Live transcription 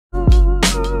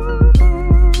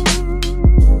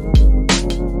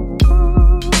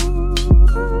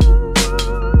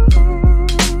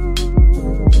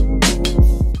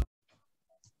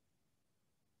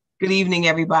Good evening,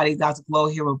 everybody. Dr. Glow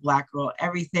here with Black Girl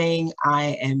Everything.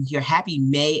 I am here. Happy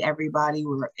May, everybody.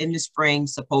 We're in the spring.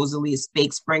 Supposedly it's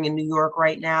fake spring in New York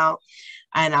right now.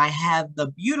 And I have the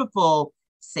beautiful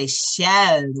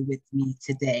Seychelles with me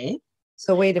today.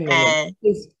 So wait a minute. And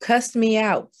You just cussed me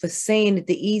out for saying it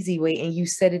the easy way, and you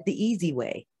said it the easy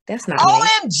way. That's not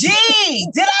OMG!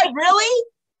 Did I really?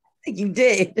 You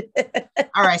did.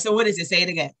 All right. So what is it? Say it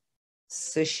again.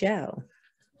 Seychelles.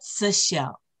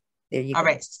 Seychelles. There you All go.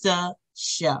 right.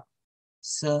 Seychelles.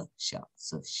 Seychelles.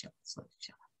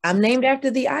 I'm named after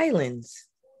the islands.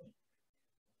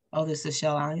 Oh, the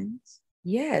Seychelles Islands?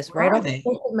 Yes, Where right are off the they?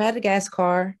 coast of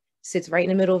Madagascar. Sits right in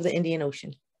the middle of the Indian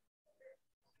Ocean.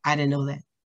 I didn't know that.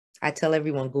 I tell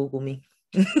everyone, Google me.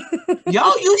 Yo,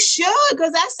 you should,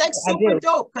 because that's like I super do.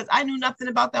 dope. Because I knew nothing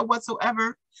about that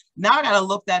whatsoever. Now I gotta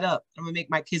look that up. I'm gonna make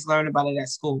my kids learn about it at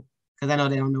school because I know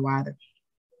they don't know either.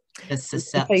 The Let me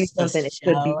tell you something. It's a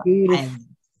Seychelles beautiful. Island.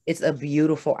 It's a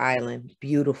beautiful island.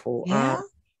 Beautiful. Yeah.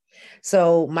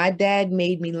 So my dad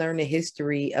made me learn the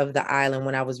history of the island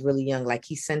when I was really young. Like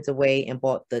he sent away and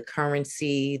bought the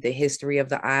currency, the history of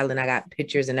the island. I got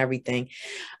pictures and everything.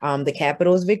 The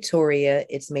capital is Victoria.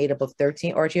 It's made up of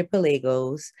 13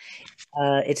 archipelagos.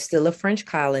 It's still a French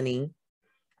colony.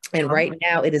 And right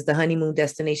now it is the honeymoon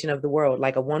destination of the world.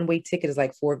 Like a one-way ticket is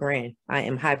like $4,000. I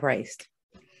am high priced.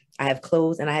 I have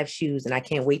clothes and I have shoes and I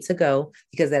can't wait to go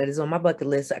because that is on my bucket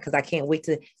list because I can't wait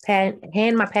to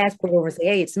hand my passport over and say,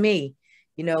 hey, it's me.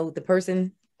 You know, the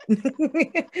person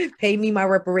pay me my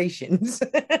reparations.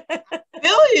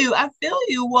 I feel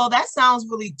you. Well, that sounds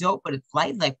really dope, but a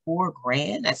flight like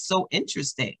 $4,000. That's so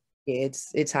interesting. Yeah,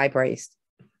 it's high priced.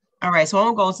 All right. So I'm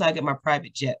gonna go until I get my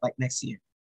private jet like next year.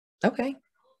 Okay.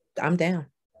 I'm down.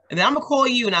 And then I'm gonna call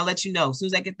you and I'll let you know. As soon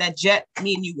as I get that jet,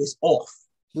 me and you is off.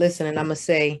 Listen, and I'm gonna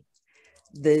say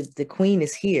the queen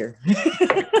is here.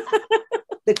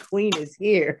 The queen is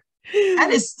here. That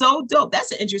is so dope.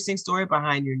 That's an interesting story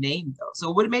behind your name, though. So,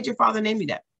 what made your father name you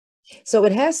that? So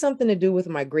it has something to do with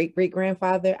my great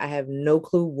grandfather. I have no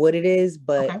clue what it is,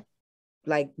 but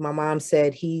like my mom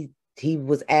said, he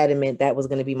was adamant that was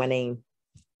going to be my name.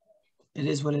 It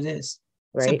is what it is.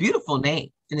 Right? It's a beautiful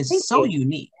name, and it's so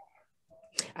unique.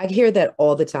 I hear that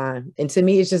all the time. And to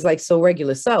me, it's just like so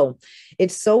regular. So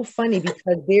it's so funny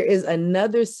because there is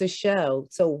another Seychelles.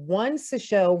 So one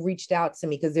Seychelles reached out to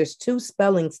me because there's two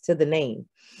spellings to the name.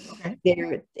 Okay.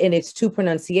 There, and it's two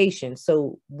pronunciations.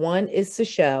 So one is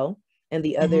Seychelles and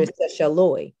the other is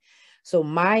Seychellois. So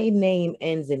my name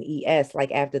ends in ES,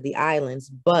 like after the islands,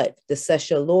 but the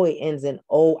Seychellois ends in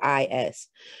OIS.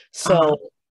 So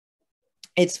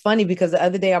it's funny because the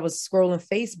other day I was scrolling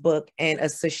Facebook and a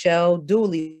Seychelles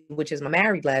Dooley, which is my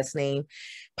married last name,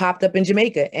 popped up in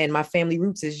Jamaica and my family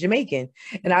roots is Jamaican.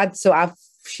 And I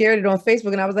shared it on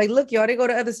Facebook and I was like, look, y'all, they go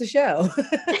to other Seychelles.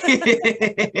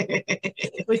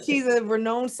 But she's a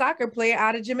renowned soccer player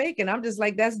out of Jamaica. And I'm just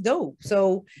like, that's dope.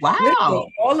 So wow.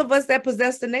 Listen, all of us that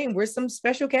possess the name, we're some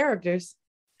special characters.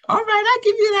 All right, I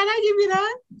give you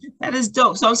that. That is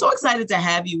dope. So I'm so excited to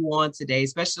have you on today,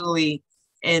 especially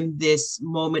in this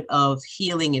moment of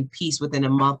healing and peace within a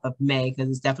month of May, because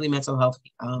it's definitely mental health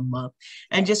month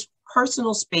and just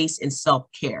personal space and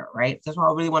self-care, right? That's what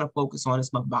I really want to focus on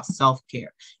this month, about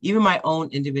self-care, even my own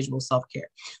individual self-care.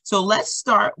 So let's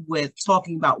start with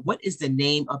talking about what is the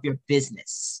name of your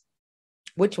business?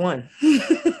 Which one?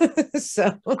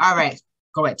 All right,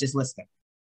 go ahead, just listen.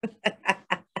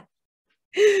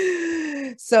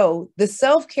 So the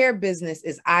self-care business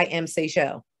is I Am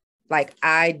Seychelles. Like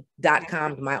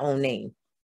I.com, my own name.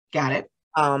 Got it.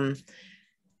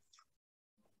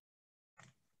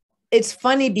 It's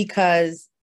funny because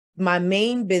my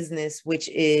main business, which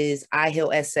is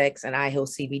Ihealx and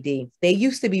Ihealx CBD, they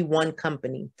used to be one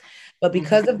company, but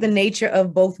because of the nature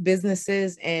of both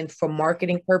businesses and for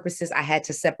marketing purposes, I had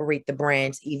to separate the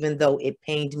brands, even though it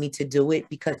pained me to do it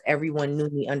because everyone knew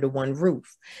me under one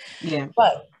roof. Yeah.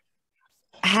 But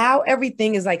how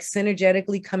everything is like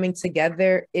synergetically coming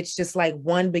together, it's just like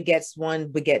one begets one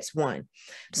begets one.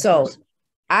 So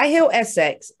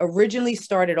Ihealx originally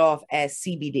started off as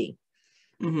CBD.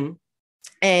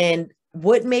 And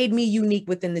what made me unique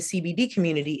within the CBD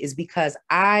community is because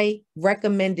I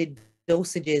recommended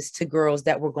dosages to girls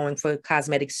that were going for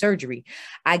cosmetic surgery.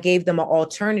 I gave them an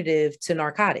alternative to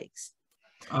narcotics.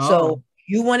 So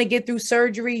you want to get through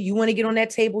surgery, you want to get on that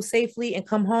table safely and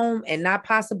come home and not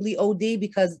possibly OD,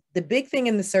 because the big thing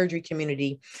in the surgery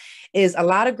community is a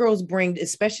lot of girls bring,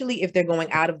 especially if they're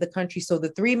going out of the country. So the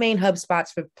three main hub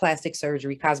spots for plastic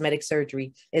surgery, cosmetic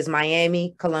surgery is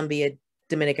Miami, Colombia,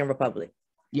 Dominican Republic.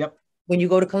 Yep. When you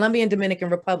go to Colombia and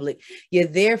Dominican Republic, you're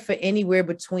there for anywhere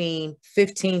between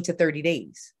 15 to 30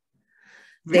 days.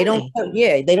 They don't, Really?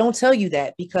 yeah, they don't tell you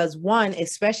that because one,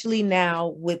 especially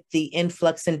now with the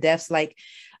influx in deaths, like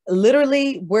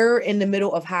literally we're in the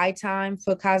middle of high time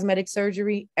for cosmetic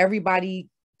surgery. Everybody,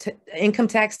 income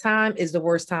tax time is the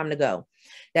worst time to go.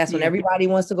 That's when Yeah. everybody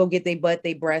wants to go get their butt,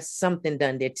 their breasts, something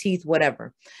done, their teeth,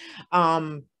 whatever.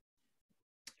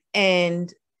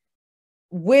 And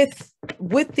with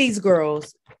these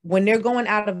girls, when they're going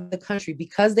out of the country,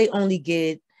 because they only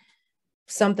get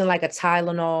something like a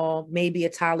Tylenol, maybe a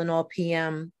Tylenol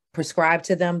PM prescribed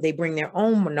to them, they bring their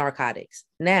own narcotics.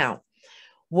 Now,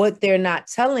 what they're not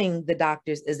telling the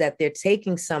doctors is that they're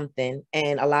taking something,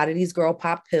 and a lot of these girl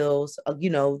pop pills,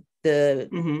 the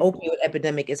opioid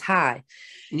epidemic is high.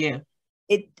 Yeah.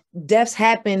 Deaths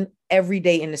happen every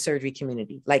day in the surgery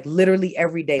community, like literally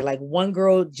every day. Like one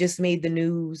girl just made the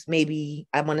news, maybe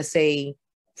I want to say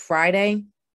Friday.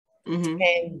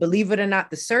 And believe it or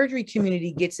not, the surgery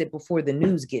community gets it before the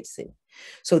news gets it.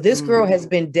 So this girl has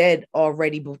been dead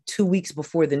already 2 weeks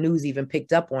before the news even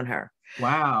picked up on her.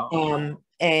 Wow.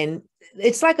 And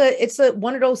it's like it's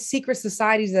one of those secret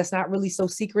societies that's not really so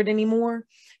secret anymore,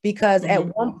 because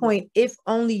at one point, if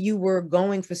only you were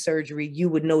going for surgery, you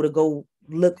would know to go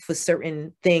look for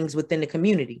certain things within the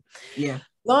community. Yeah.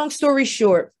 Long story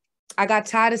short, I got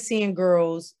tired of seeing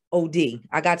girls OD.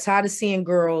 I got tired of seeing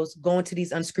girls going to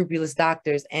these unscrupulous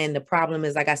doctors. And the problem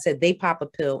is, like I said, they pop a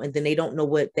pill and then they don't know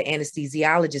what the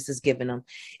anesthesiologist is giving them.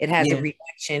 It has a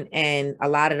reaction, and a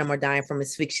lot of them are dying from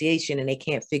asphyxiation and they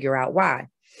can't figure out why.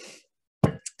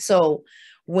 So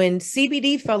when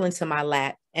CBD fell into my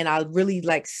lap and I really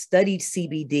studied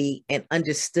CBD and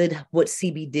understood what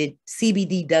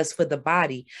CBD does for the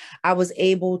body, I was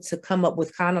able to come up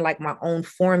with kind of like my own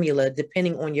formula,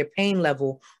 depending on your pain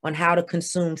level, on how to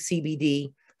consume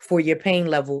CBD for your pain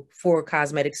level for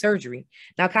cosmetic surgery.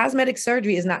 Now, cosmetic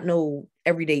surgery is not no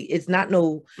everyday, it's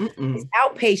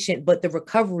outpatient, but the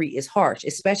recovery is harsh,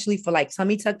 especially for like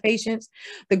tummy tuck patients.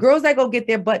 The girls that go get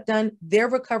their butt done, their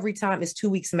recovery time is 2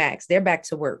 weeks max. They're back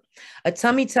to work. A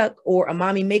tummy tuck or a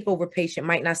mommy makeover patient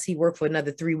might not see work for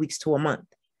another 3 weeks to a month.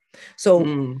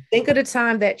 So think of the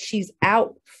time that she's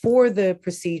out for the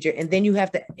procedure, and then you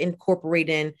have to incorporate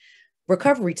in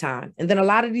recovery time. And then a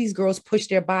lot of these girls push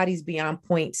their bodies beyond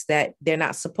points that they're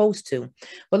not supposed to.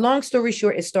 But long story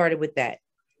short, it started with that.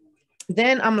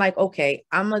 Then I'm like, okay,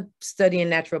 I'm a studying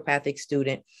naturopathic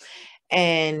student.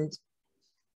 And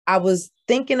I was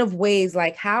thinking of ways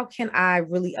like, how can I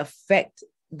really affect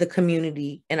the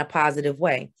community in a positive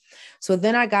way? So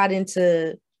then I got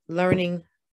into learning,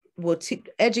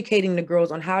 educating the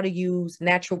girls on how to use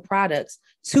natural products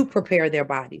to prepare their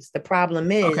bodies. The problem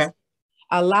is,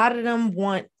 a lot of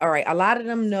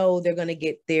them know they're going to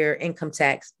get their income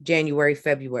tax January,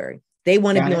 February. They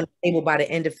want to be on the table by the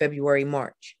end of February,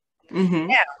 March.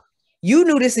 Now, you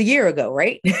knew this a year ago,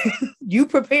 right? You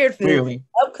prepared for the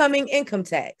upcoming income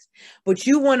tax, but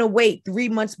you want to wait 3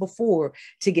 months before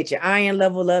to get your iron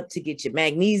level up, to get your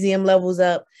magnesium levels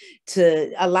up.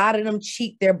 To a lot of them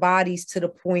cheat their bodies to the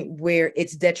point where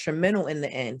it's detrimental in the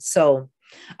end. So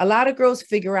a lot of girls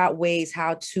figure out ways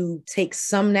how to take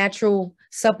some natural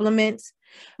supplements,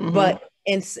 but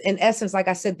in essence, like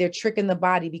I said, they're tricking the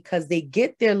body because they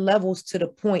get their levels to the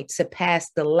point to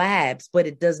pass the labs, but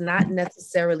it does not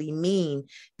necessarily mean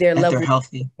their level of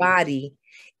the body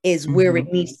is where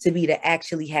it needs to be to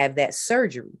actually have that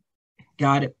surgery.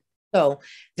 Got it. So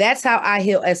that's how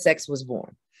Ihealx was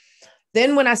born.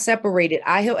 Then when I separated,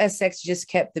 Ihealx just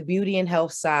kept the beauty and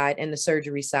health side and the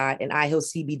surgery side, and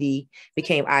Ihealx CBD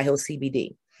became Ihealx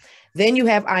CBD. Then you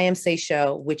have I Am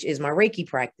Seychelles, which is my Reiki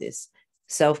practice,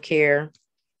 self-care,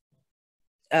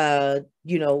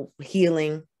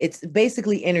 healing. It's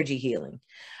basically energy healing.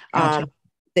 Gotcha.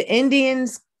 The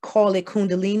Indians call it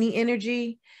Kundalini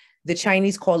energy. The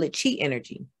Chinese call it Chi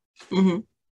energy. Here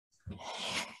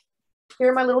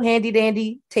are my little handy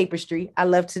dandy tapestry. I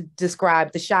love to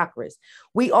describe the chakras.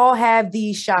 We all have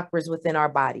these chakras within our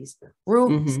bodies: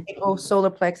 root, sacral, solar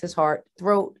plexus, heart,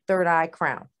 throat, third eye,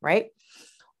 crown, right?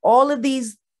 All of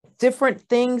these different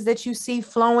things that you see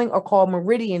flowing are called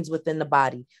meridians within the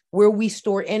body, where we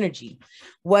store energy,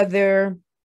 whether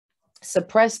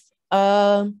suppressed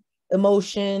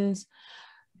emotions,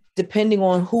 depending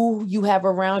on who you have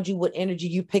around you, what energy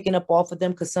you're picking up off of them,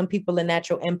 because some people are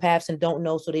natural empaths and don't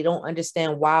know, so they don't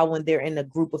understand why when they're in a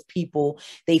group of people,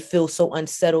 they feel so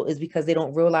unsettled, is because they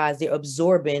don't realize they're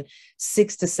absorbing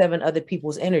 6 to 7 other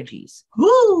people's energies.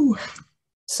 Woo!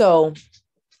 So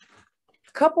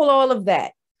couple all of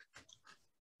that.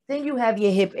 Then you have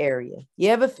your hip area. You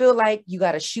ever feel like you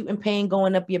got a shooting pain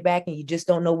going up your back and you just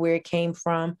don't know where it came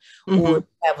from, or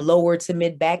have lower to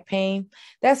mid back pain?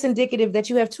 That's indicative that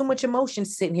you have too much emotion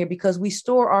sitting here, because we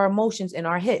store our emotions in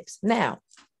our hips. Now,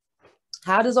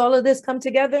 how does all of this come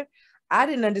together? I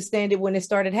didn't understand it when it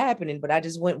started happening, but I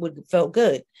just went with what felt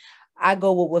good. I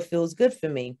go with what feels good for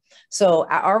me. So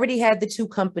I already had the 2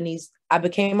 companies. I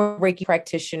became a Reiki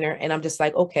practitioner, and I'm just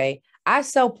like, okay, I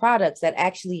sell products that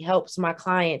actually helps my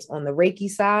clients on the Reiki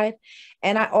side.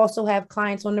 And I also have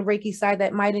clients on the Reiki side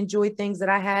that might enjoy things that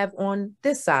I have on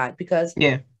this side, because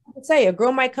I would say a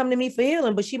girl might come to me for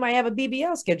healing, but she might have a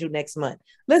BBL scheduled next month.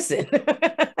 Listen.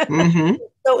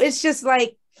 So it's just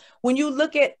like, when you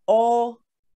look at all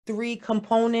 3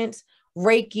 components,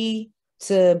 Reiki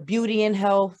to beauty and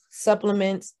health,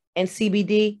 supplements, and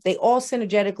CBD, they all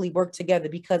synergetically work together,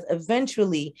 because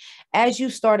eventually, as you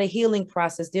start a healing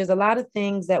process, there's a lot of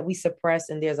things that we suppress,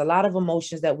 and there's a lot of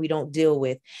emotions that we don't deal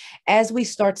with. As we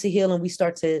start to heal and we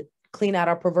start to clean out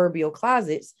our proverbial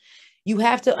closets, you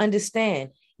have to understand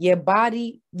your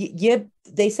body.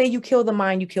 They say you kill the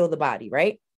mind, you kill the body,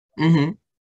 right? You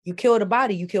kill the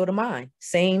body, you kill the mind.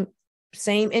 Same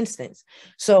instance.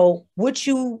 So what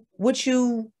you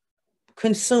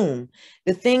consume,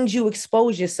 the things you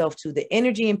expose yourself to, the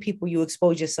energy and people you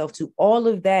expose yourself to, all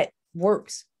of that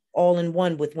works all in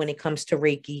one with when it comes to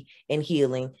Reiki and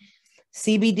healing.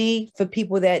 CBD for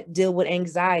people that deal with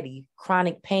anxiety,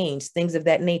 chronic pains, things of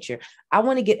that nature. I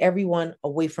want to get everyone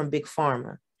away from big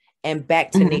pharma and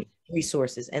back to nature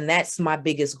resources. And that's my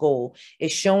biggest goal,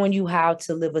 is showing you how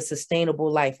to live a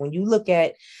sustainable life. When you look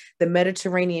at the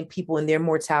Mediterranean people and their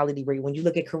mortality rate, when you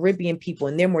look at Caribbean people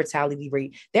and their mortality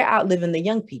rate, they're outliving the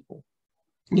young people.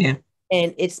 And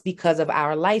it's because of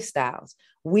our lifestyles.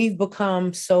 We've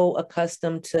become so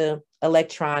accustomed to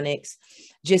electronics,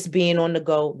 just being on the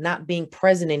go, not being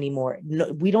present anymore.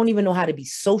 No, we don't even know how to be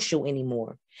social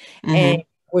anymore. And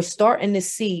we're starting to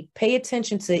see, pay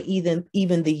attention to even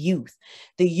the youth.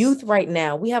 The youth right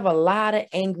now, we have a lot of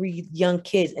angry young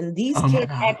kids, and these kids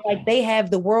act like they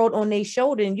have the world on their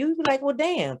shoulder. And you be like, well,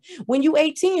 damn, when you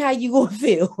 18, how you gonna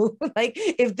feel? Like,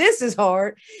 if this is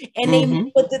hard.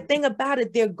 And but the thing about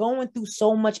it, they're going through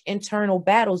so much internal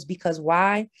battles, because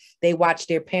why? They watch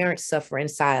their parents suffer in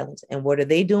silence. And what are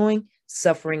they doing?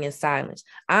 Suffering in silence.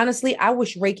 Honestly, I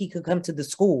wish Reiki could come to the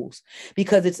schools,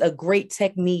 because it's a great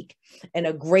technique and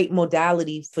a great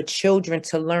modality for children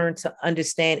to learn to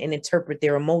understand and interpret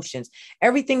their emotions.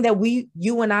 Everything that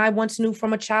you and I once knew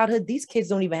from a childhood, these kids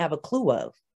don't even have a clue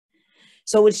of.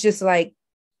 So it's just like,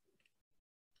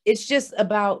 it's just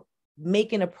about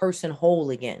making a person whole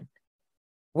again.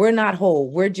 We're not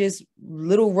whole. We're just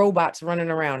little robots running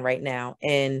around right now.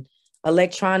 And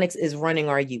electronics is running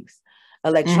our youth.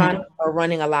 Electronics are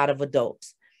running a lot of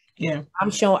adults.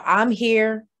 I'm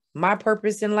here. My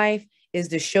purpose in life is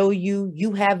to show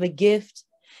you have a gift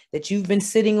that you've been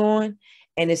sitting on,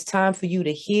 and it's time for you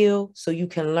to heal, so you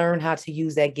can learn how to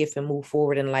use that gift and move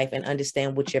forward in life, and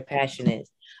understand what your passion is,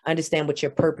 understand what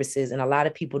your purpose is. And a lot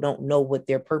of people don't know what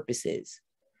their purpose is.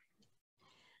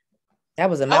 That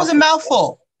was a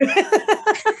mouthful.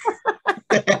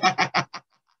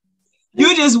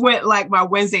 You just went like my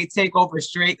Wednesday takeover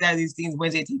straight. That these things,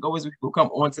 Wednesday takeovers, people come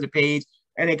onto the page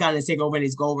and they kind of take over and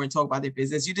just go over and talk about their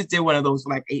business. You just did one of those for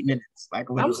like 8 minutes. Like,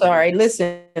 I'm sorry.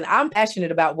 Listen, I'm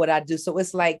passionate about what I do. So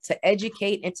it's like, to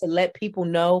educate and to let people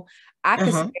know. I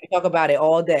can talk about it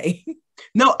all day.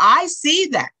 No, I see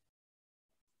that.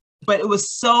 But it was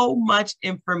so much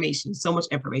information.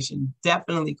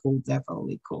 Definitely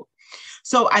cool.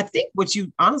 So I think what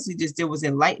you honestly just did was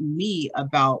enlighten me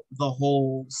about the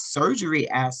whole surgery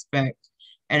aspect,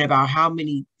 and about how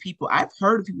many people I've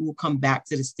heard of people who come back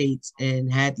to the States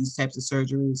and had these types of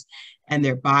surgeries, and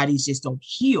their bodies just don't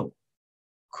heal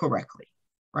correctly,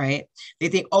 right? They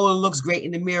think, oh, it looks great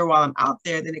in the mirror while I'm out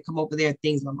there. Then they come over there,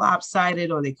 things are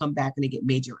lopsided, or they come back and they get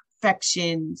major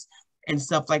infections and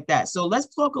stuff like that. So let's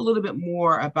talk a little bit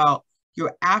more about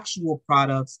your actual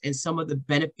products and some of the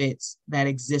benefits that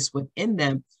exist within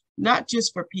them, not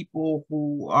just for people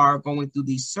who are going through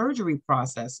these surgery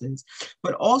processes,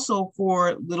 but also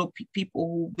for little people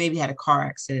who maybe had a car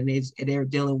accident and they're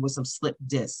dealing with some slip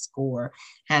disc, or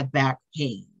have back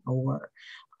pain, or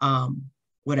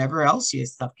whatever else your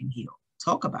stuff can heal.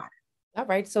 Talk about it. All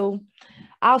right. So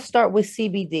I'll start with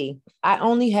CBD. I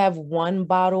only have one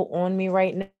bottle on me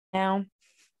right now,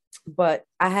 but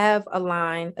I have a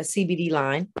CBD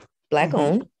line, Black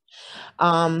owned.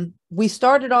 We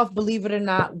started off, believe it or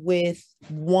not, with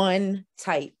one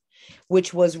type,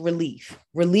 which was Relief.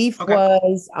 Relief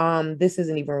was, this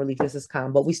isn't even Relief, this is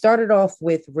Calm, but we started off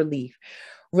with Relief.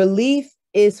 Relief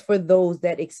is for those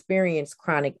that experience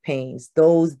chronic pains,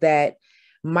 those that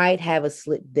might have a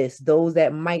slip disc, those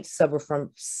that might suffer from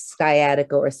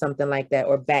sciatica or something like that,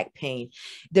 or back pain,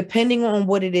 depending on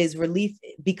what it is. Relief,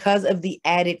 because of the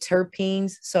added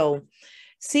terpenes. So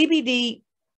CBD,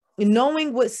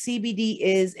 knowing what CBD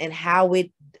is and how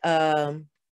it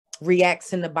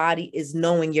reacts in the body is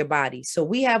knowing your body. So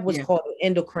we have what's called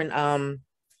endocrine, oh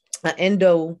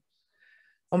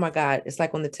my God, it's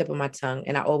like on the tip of my tongue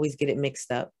and I always get it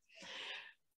mixed up.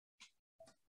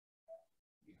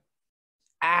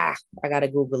 I gotta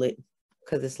Google it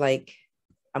because it's like,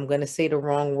 I'm gonna say the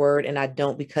wrong word and I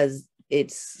don't, because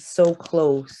it's so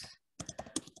close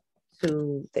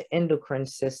to the endocrine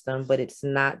system, but it's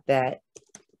not that.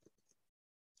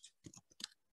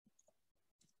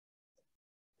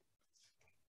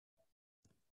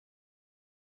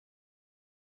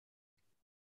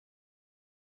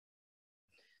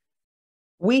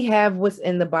 We have what's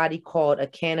in the body called a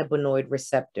cannabinoid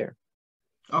receptor.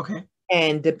 Okay.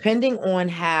 And depending on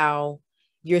how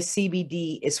your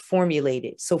CBD is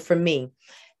formulated. So for me,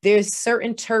 there's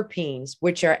certain terpenes,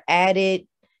 which are added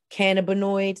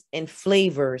cannabinoids and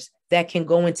flavors that can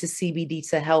go into CBD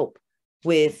to help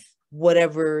with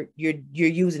whatever you're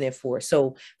using it for.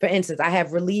 So for instance, I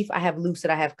have relief, I have lucid,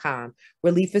 I have calm.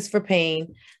 Relief is for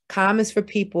pain. Calm is for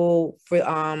people, for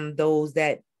those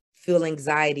that feel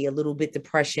anxiety, a little bit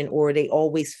depression, or they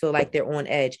always feel like they're on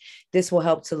edge. This will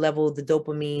help to level the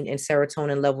dopamine and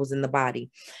serotonin levels in the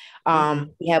body.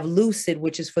 We have lucid,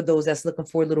 which is for those that's looking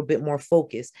for a little bit more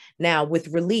focus. Now with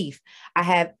relief, I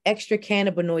have extra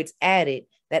cannabinoids added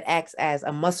that acts as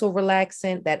a muscle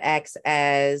relaxant, that acts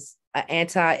as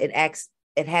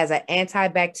it has an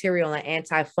antibacterial and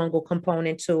antifungal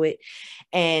component to it.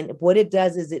 And what it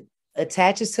does is it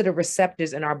attaches to the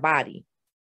receptors in our body.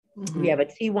 We have a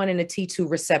T1 and a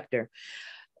T2 receptor.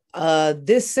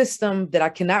 This system that I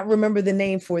cannot remember the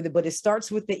name for, but it starts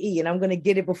with the E, and I'm going to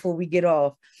get it before we get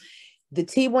off. The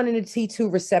T1 and the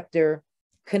T2 receptor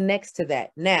connects to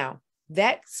that. Now,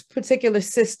 that particular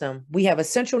system, we have a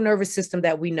central nervous system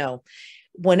that we know.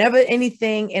 Whenever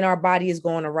anything in our body is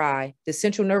going awry, the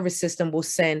central nervous system will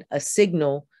send a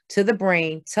signal to the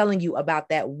brain telling you about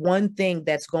that one thing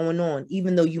that's going on,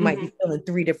 even though you might be feeling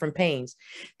 3 different pains.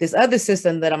 This other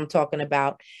system that I'm talking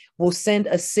about will send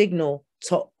a signal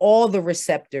to all the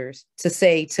receptors to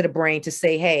say to the brain to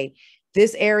say, hey,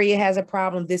 this area has a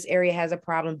problem, this area has a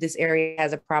problem, this area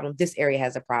has a problem, this area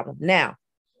has a problem. Now,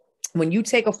 when you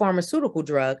take a pharmaceutical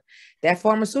drug, that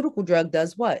pharmaceutical drug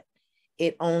does what?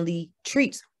 It only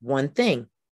treats one thing.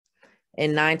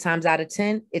 And 9 times out of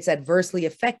 10, it's adversely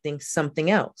affecting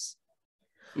something else.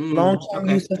 Long-term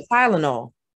use of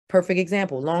Tylenol, perfect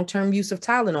example. Long-term use of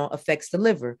Tylenol affects the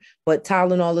liver, but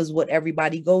Tylenol is what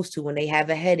everybody goes to when they have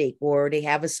a headache or they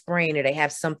have a sprain or they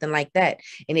have something like that.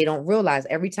 And they don't realize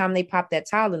every time they pop that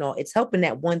Tylenol, it's helping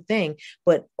that one thing,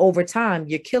 but over time,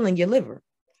 you're killing your liver.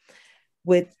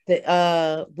 With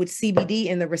CBD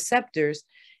and the receptors,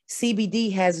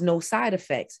 CBD has no side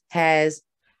effects, has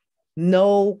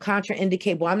no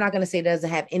contraindication. Well, I'm not going to say it doesn't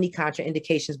have any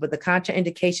contraindications, but the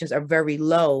contraindications are very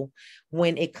low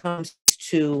when it comes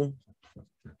to,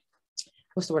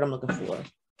 what's the word I'm looking for?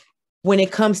 When it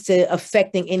comes to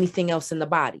affecting anything else in the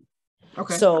body.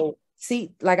 Okay. So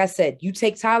see, like I said, you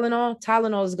take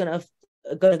Tylenol is going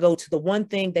to go to the one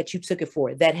thing that you took it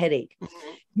for, that headache.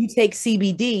 You take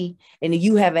CBD and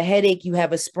you have a headache, you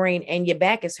have a sprain, and your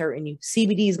back is hurting you.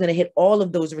 CBD is going to hit all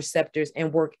of those receptors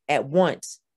and work at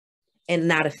once and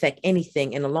not affect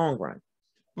anything in the long run.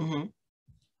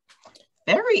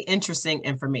 Very interesting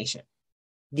information.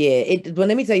 Yeah. But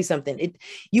let me tell you something.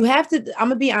 You have to, I'm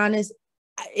gonna be honest,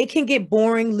 it can get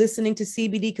boring listening to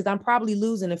CBD because I'm probably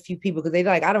losing a few people because they're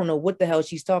like, I don't know what the hell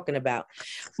she's talking about.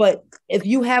 But if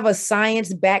you have a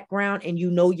science background and you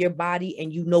know your body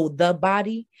and you know the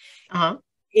body,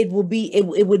 it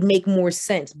would make more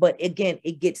sense. But again,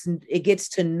 it gets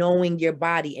to knowing your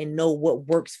body and know what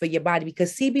works for your body,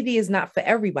 because CBD is not for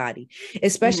everybody,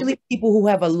 especially people who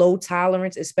have a low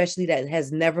tolerance, especially that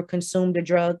has never consumed a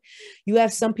drug. You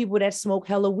have some people that smoke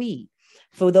hella weed.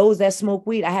 For those that smoke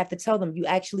weed, I have to tell them you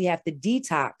actually have to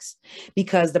detox,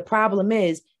 because the problem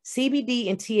is CBD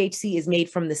and THC is made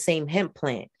from the same hemp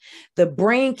plant. The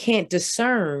brain can't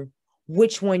discern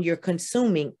which one you're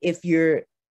consuming if you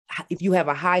have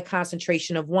a high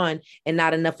concentration of one and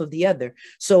not enough of the other.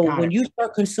 So when you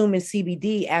start consuming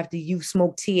CBD after you've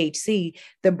smoked THC,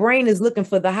 the brain is looking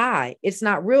for the high. It's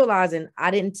not realizing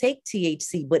I didn't take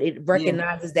THC, but it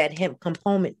recognizes that hemp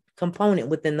component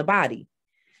within the body.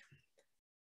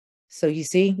 So you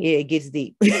see, yeah, it gets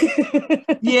deep.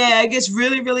 Yeah, it gets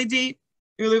really, really deep.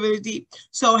 Really, really deep.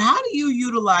 So how do you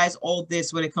utilize all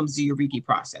this when it comes to your Reiki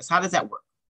process? How does that work?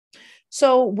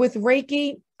 So with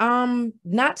Reiki,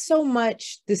 not so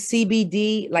much the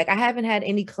CBD. Like I haven't had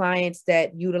any clients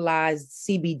that utilize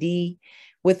CBD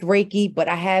with Reiki, but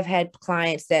I have had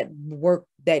clients that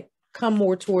come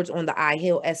more towards on the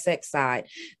Ihealx side,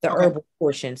 the herbal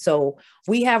portion. So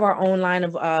we have our own line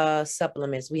of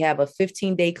supplements. We have a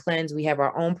 15-day cleanse, we have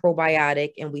our own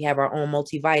probiotic, and we have our own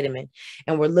multivitamin.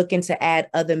 And we're looking to add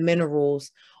other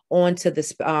minerals onto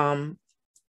this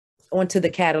onto the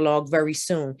catalog very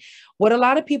soon. What a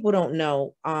lot of people don't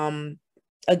know,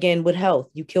 again, with health,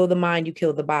 you kill the mind, you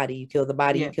kill the body, you kill the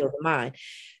body, you kill the mind.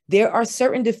 There are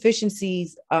certain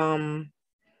deficiencies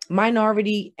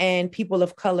minority and people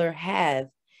of color have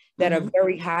that are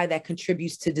very high that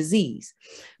contributes to disease.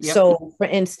 So for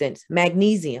instance,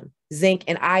 magnesium, zinc,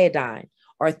 and iodine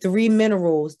are 3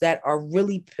 minerals that are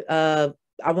really, I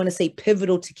want to say,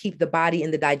 pivotal to keep the body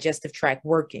and the digestive tract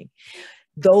working.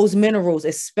 Those minerals,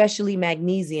 especially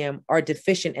magnesium, are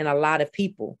deficient in a lot of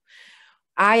people.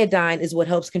 Iodine is what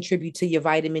helps contribute to your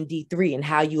vitamin D3 and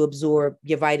how you absorb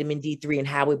your vitamin D3 and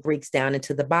how it breaks down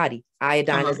into the body.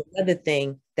 Iodine is another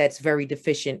thing that's very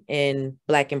deficient in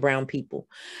Black and brown people.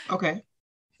 Okay.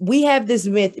 We have this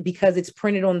myth because it's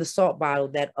printed on the salt bottle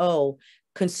that, oh,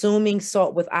 consuming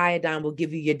salt with iodine will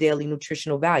give you your daily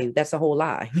nutritional value. That's a whole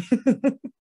lie.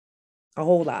 A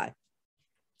whole lie.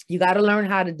 You got to learn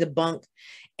how to debunk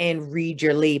and read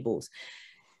your labels.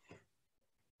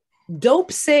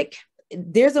 Dope Sick.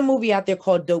 There's a movie out there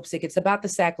called Dope Sick. It's about the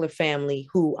Sackler family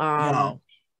who,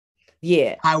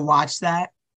 yeah. I watched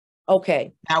that.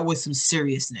 Okay. That was some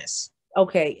seriousness.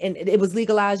 Okay. And it was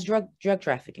legalized drug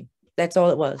trafficking. That's all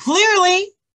it was. Clearly,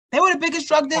 they were the biggest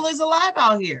drug dealers alive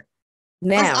out here.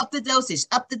 Now, let's up the dosage,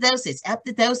 up the dosage, up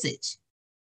the dosage.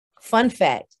 Fun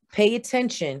fact, pay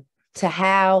attention to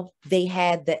how they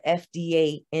had the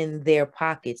FDA in their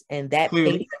pockets. And that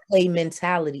pay-to-play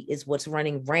mentality is what's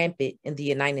running rampant in the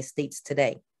United States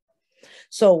today.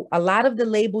 So a lot of the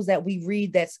labels that we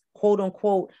read that's quote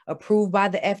unquote approved by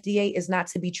the FDA is not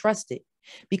to be trusted,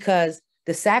 because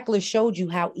the Sackler showed you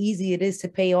how easy it is to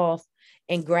pay off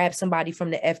and grab somebody from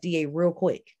the FDA real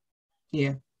quick.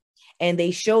 Yeah. And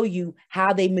they show you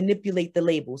how they manipulate the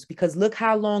labels, because look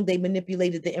how long they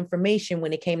manipulated the information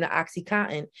when it came to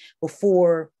OxyContin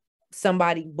before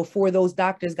those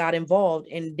doctors got involved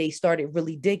and they started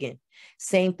really digging.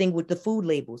 Same thing with the food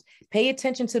labels. Pay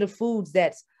attention to the foods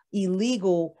that's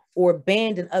illegal or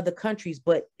banned in other countries,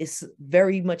 but it's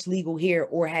very much legal here,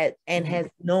 or has been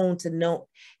known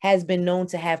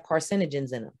to have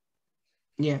carcinogens in them.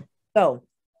 Yeah. So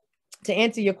to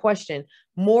answer your question,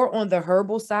 more on the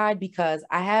herbal side, because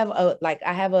I have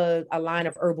a line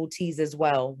of herbal teas as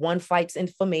well. One fights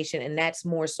inflammation, and that's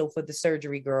more so for the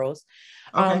surgery girls.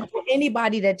 For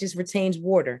anybody that just retains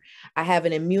water. I have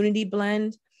an immunity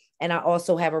blend, and I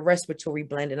also have a respiratory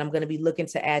blend, and I'm going to be looking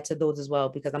to add to those as well,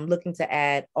 because I'm looking to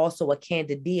add also a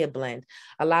Candida blend.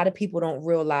 A lot of people don't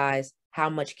realize how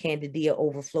much Candida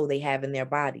overflow they have in their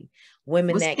body.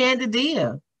 What's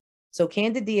Candida? So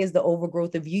Candida is the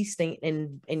overgrowth of yeast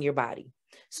in your body.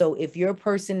 So if you're a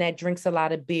person that drinks a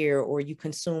lot of beer, or you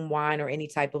consume wine or any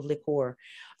type of liqueur,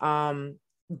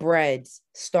 breads,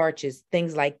 starches,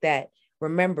 things like that,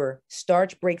 remember,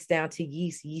 starch breaks down to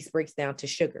yeast, yeast breaks down to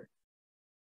sugar.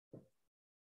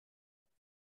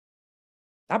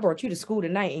 I brought you to school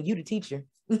tonight and you the teacher.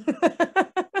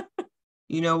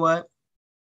 You know what?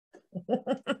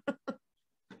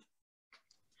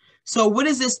 So what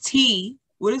is this tea?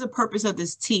 What is the purpose of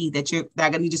this tea that I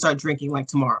need to start drinking like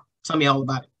tomorrow? Tell me all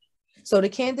about it. So the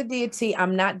Candida tea,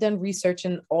 I'm not done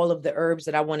researching all of the herbs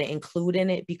that I want to include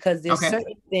in it, because there's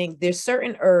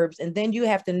certain herbs, and then you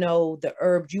have to know the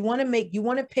herbs. You want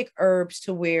to pick herbs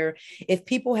to where if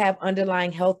people have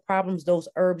underlying health problems, those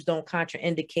herbs don't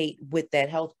contraindicate with that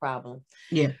health problem.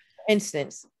 Yeah. For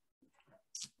instance,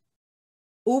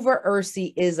 Uva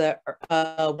ursi is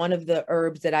one of the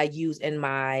herbs that I use in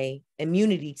my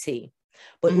immunity tea.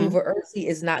 But Uva ursi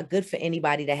is not good for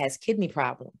anybody that has kidney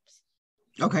problems.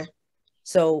 Okay.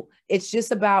 So it's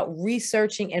just about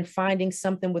researching and finding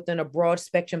something within a broad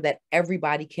spectrum that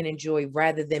everybody can enjoy,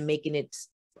 rather than making it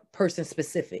person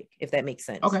specific, if that makes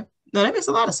sense. Okay. No, that makes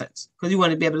a lot of sense, because you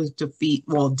want to be able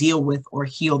to deal with or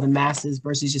heal the masses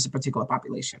versus just a particular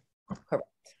population. Correct.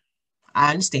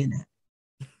 I understand that.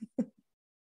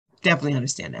 Definitely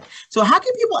understand that. So how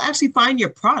can people actually find your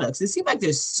products? It seems like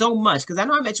there's so much, because I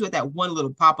know I met you at that one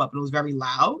little pop-up and it was very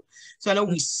loud. So I know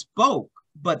we spoke,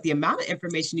 but the amount of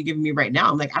information you're giving me right now,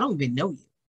 I'm like, I don't even know you.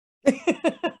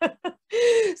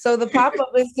 So the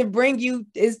pop-up is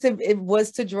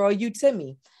to draw you to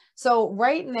me. So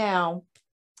right now,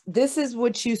 this is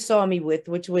what you saw me with,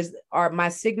 which was my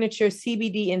signature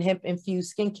CBD and hemp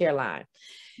infused skincare line.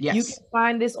 Yes. You can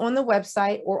find this on the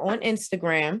website or on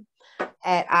Instagram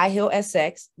at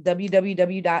Ihealx,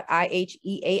 www.iheal,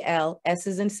 S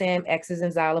is in Sam, X is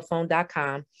in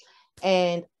xylophone.com.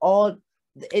 And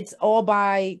it's all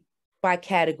by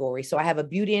category. So I have a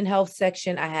beauty and health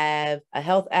section. I have a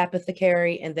health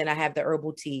apothecary, and then I have the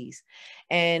herbal teas.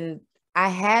 And I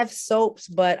have soaps,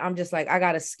 but I'm just like, I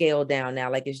got to scale down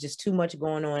now. Like, it's just too much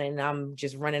going on and I'm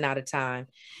just running out of time.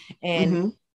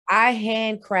 And I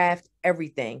handcraft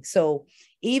everything. So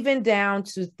even down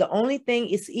to the only thing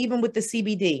is even with the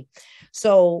CBD.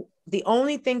 So the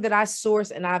only thing that I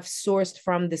source, and I've sourced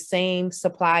from the same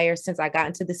supplier since I got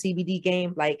into the CBD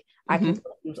game, like I can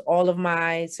use all of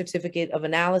my certificate of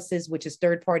analysis, which is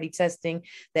third-party testing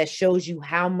that shows you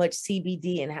how much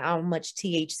CBD and how much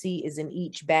THC is in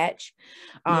each batch,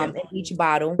 in each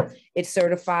bottle. It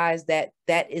certifies that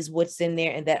that is what's in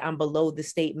there and that I'm below the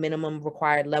state minimum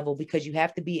required level, because you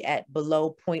have to be at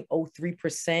below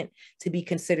 0.03% to be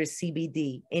considered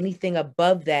CBD. Anything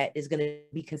above that is going to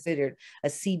be considered a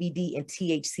CBD and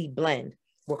THC blend,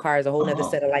 requires a whole nother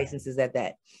set of licenses at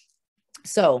that.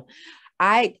 So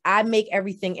I make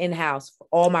everything in-house for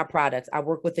all my products. I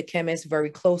work with the chemist very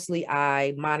closely.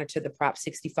 I monitor the Prop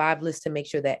 65 list to make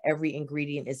sure that every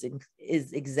ingredient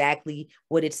is exactly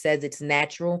what it says. It's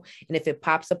natural. And if it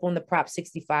pops up on the Prop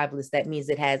 65 list, that means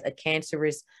it has a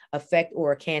cancerous effect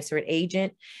or a cancerous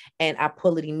agent, and I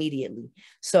pull it immediately.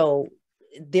 So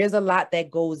there's a lot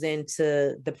that goes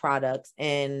into the products.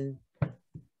 And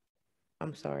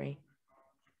I'm sorry.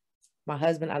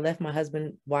 I left my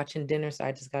husband watching dinner, so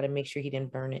I just got to make sure he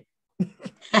didn't burn it.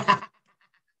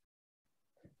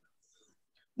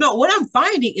 No, what I'm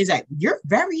finding is that you're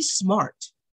very smart.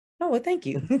 Oh, well, thank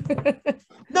you.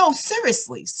 No,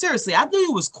 seriously. I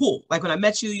knew it was cool. Like when I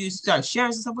met you, you started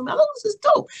sharing some stuff with me. Oh, this is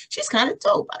dope. She's kind of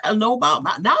dope. I don't know about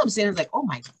now. I'm saying, like, oh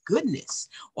my goodness,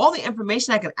 all the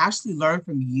information I can actually learn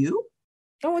from you.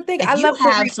 Oh, well, thank you. Like, you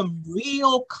have some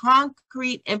real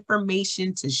concrete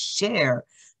information to share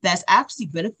that's actually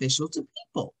beneficial to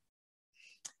people.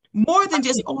 More than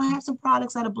just, oh, I have some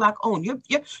products that are Black owned.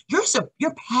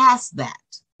 You're past that.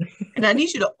 And I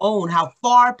need you to own how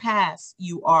far past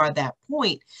you are at that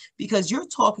point, because you're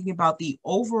talking about the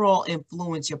overall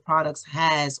influence your products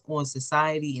has on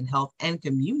society and health and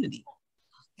community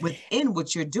within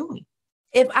what you're doing.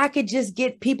 If I could just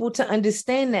get people to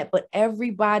understand that, but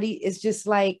everybody is just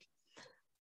like,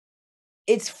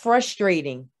 it's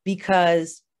frustrating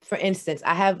because, for instance,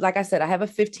 I have a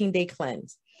 15-day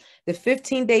cleanse. The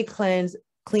 15-day cleanse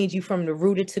cleans you from the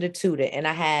rooted to the tutor. And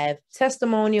I have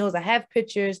testimonials, I have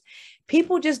pictures.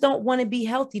 People just don't want to be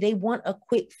healthy. They want a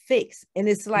quick fix. And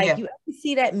it's like, you ever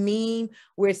see that meme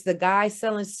where it's the guy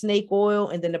selling snake oil,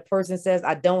 and then the person says,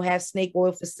 I don't have snake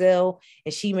oil for sale.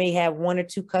 And she may have one or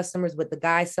two customers, but the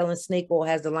guy selling snake oil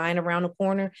has the line around the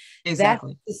corner.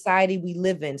 Exactly. That's the society we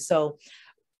live in. So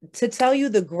to tell you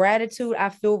the gratitude I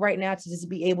feel right now to just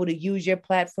be able to use your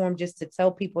platform just to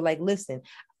tell people, like, listen,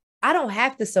 I don't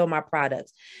have to sell my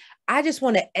products. I just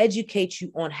want to educate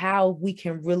you on how we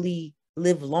can really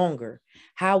live longer,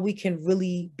 how we can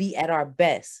really be at our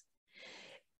best.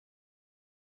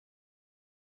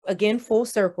 Again, full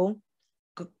circle,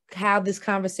 how this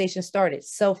conversation started,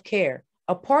 self-care.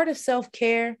 A part of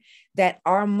self-care that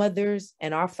our mothers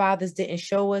and our fathers didn't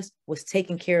show us was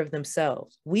taking care of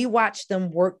themselves. We watched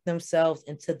them work themselves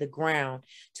into the ground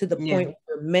to the point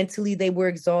where mentally they were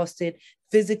exhausted,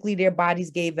 physically their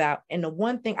bodies gave out. And the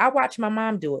one thing, I watched my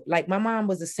mom do it. Like, my mom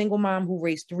was a single mom who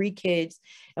raised 3 kids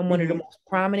in one of the most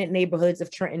prominent neighborhoods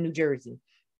of Trenton, New Jersey.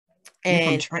 And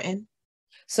you're from Trenton?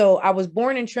 So I was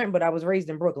born in Trenton, but I was raised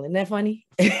in Brooklyn. Isn't that funny?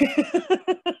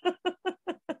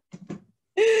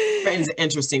 Trenton's an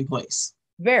interesting place.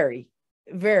 Very,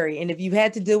 very. And if you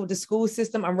had to deal with the school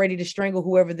system, I'm ready to strangle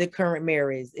whoever the current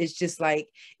mayor is. It's just like,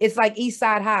 it's like East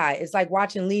Side High. It's like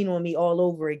watching Lean on Me all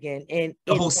over again. And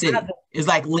the whole city is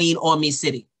like Lean on Me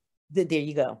City. There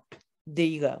you go. There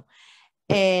you go.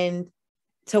 And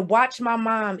to watch my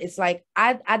mom, it's like,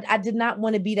 I did not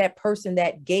want to be that person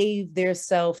that gave their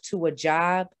self to a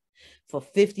job for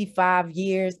 55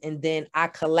 years. And then I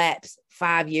collapsed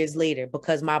 5 years later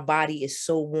because my body is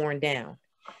so worn down.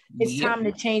 It's time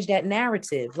to change that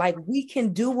narrative. Like, we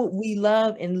can do what we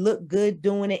love and look good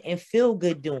doing it and feel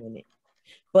good doing it.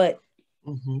 But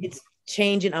it's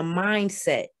changing a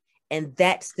mindset. And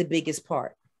that's the biggest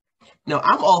part. No,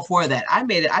 I'm all for that. I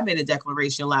made a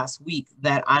declaration last week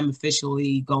that I'm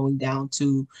officially going down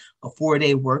to a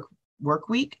 4-day work work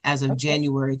week as of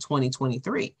January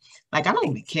 2023. Like, I don't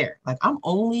even care. Like, I'm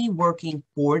only working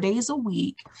 4 days a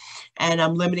week and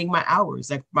I'm limiting my hours.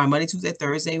 Like, my Monday, Tuesday,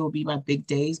 Thursday will be my big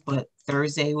days, but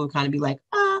Thursday will kind of be like,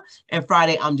 and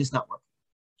Friday, I'm just not working.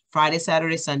 Friday,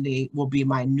 Saturday, Sunday will be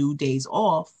my new days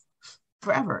off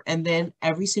forever. And then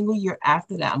every single year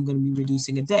after that, I'm going to be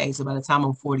reducing a day. So by the time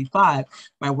I'm 45,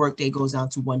 my work day goes down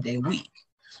to 1 day a week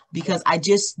because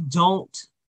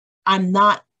I'm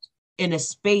not in a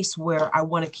space where I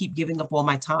want to keep giving up all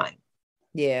my time.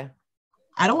 Yeah.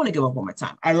 I don't want to give up all my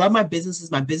time. I love my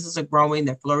businesses. My businesses are growing,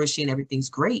 they're flourishing,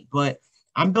 everything's great, but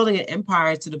I'm building an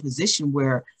empire to the position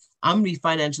where I'm going to be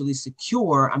financially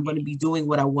secure. I'm going to be doing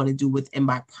what I want to do within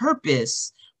my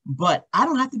purpose, but I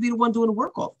don't have to be the one doing the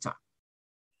work all the time.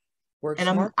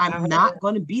 I'm not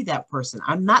going to be that person.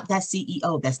 I'm not that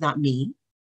CEO. That's not me.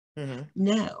 Mm-hmm.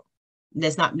 No,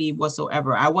 that's not me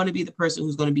whatsoever. I want to be the person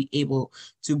who's going to be able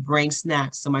to bring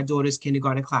snacks to my daughter's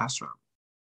kindergarten classroom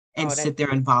and sit there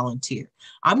and volunteer.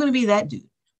 I'm going to be that dude.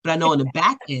 But I know in the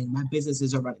back end, my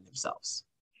businesses are running themselves.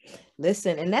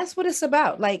 Listen, and that's what it's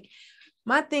about. Like,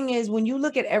 my thing is, when you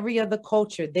look at every other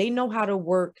culture, they know how to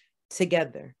work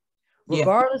together.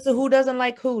 Regardless of who doesn't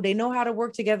like who, they know how to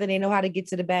work together. They know how to get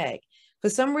to the bag. For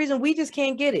some reason, we just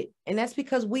can't get it. And that's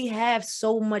because we have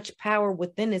so much power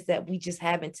within us that we just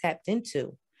haven't tapped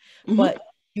into. Mm-hmm. But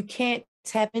you can't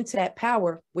tap into that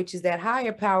power, which is that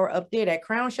higher power up there, that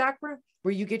crown chakra,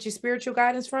 where you get your spiritual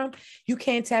guidance from. You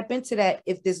can't tap into that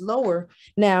if this lower.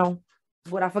 Now,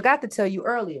 what I forgot to tell you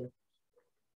earlier,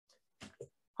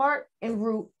 heart and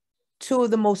root, two of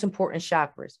the most important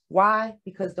chakras. Why?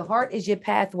 Because the heart is your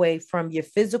pathway from your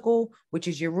physical, which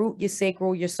is your root, your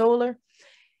sacral, your solar,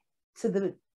 to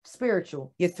the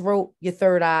spiritual, your throat, your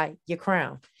third eye, your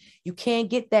crown. You can't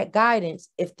get that guidance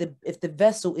if the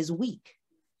vessel is weak.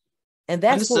 And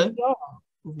that's what we are.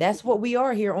 That's what we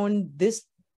are here on this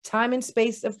time and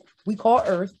space of we call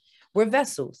Earth. We're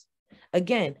vessels.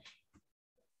 Again,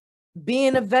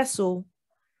 being a vessel.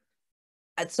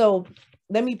 So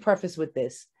let me preface with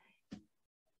this.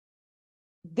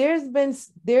 There's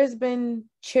been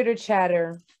chitter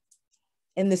chatter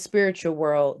in the spiritual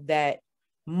world that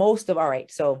all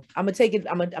right. So I'm gonna take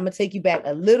you back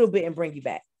a little bit and bring you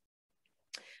back.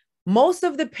 Most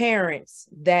of the parents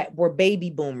that were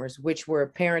baby boomers, which were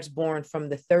parents born from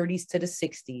the 30s to the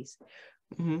 60s,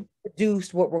 mm-hmm.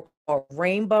 produced what were called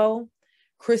rainbow,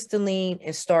 crystalline,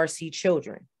 and starseed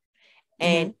children.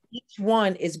 And mm-hmm. each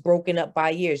one is broken up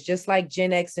by years, just like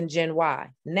Gen X and Gen Y.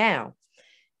 Now,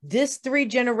 this 3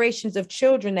 generations of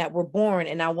children that were born,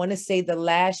 and I want to say the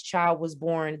last child was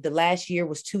born, the last year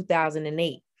was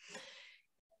 2008.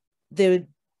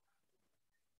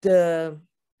 The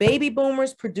baby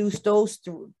boomers produced I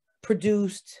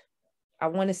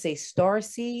want to say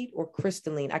starseed or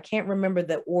crystalline. I can't remember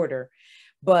the order,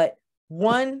 but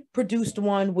one produced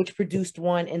one, which produced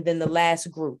one, and then the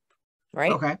last group,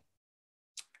 right? Okay.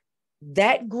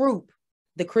 That group,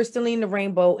 the crystalline, the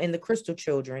rainbow, and the crystal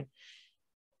children,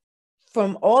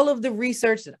 from all of the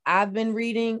research that I've been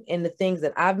reading and the things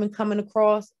that I've been coming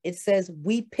across, it says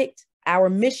we picked our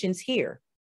missions here.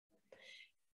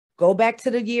 Go back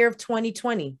to the year of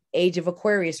 2020, age of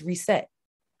Aquarius reset.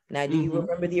 Now, do you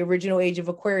remember the original age of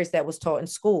Aquarius that was taught in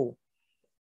school?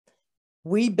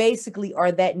 We basically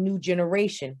are that new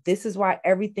generation. This is why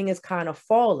everything is kind of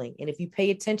falling. And if you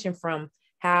pay attention from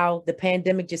how the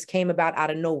pandemic just came about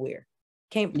out of nowhere,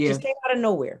 just came out of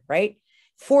nowhere, right?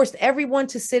 Forced everyone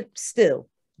to sit still.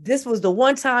 This was the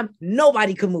one time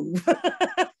nobody could move.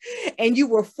 And you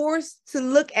were forced to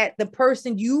look at the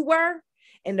person you were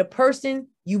and the person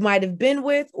you might have been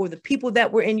with or the people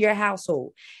that were in your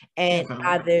household. And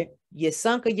either you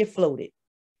sunk or you floated.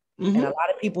 Mm-hmm. And a lot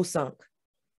of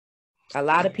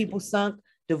people sunk.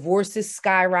 Divorces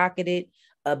skyrocketed.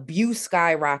 Abuse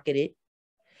skyrocketed.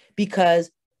 Because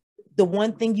the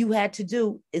one thing you had to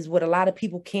do is what a lot of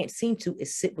people can't seem to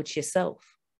is sit with yourself.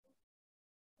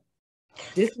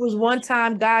 This was one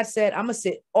time God said, I'm going to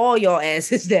sit all y'all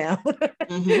asses down.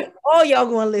 Mm-hmm. All y'all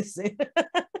going to listen.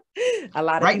 A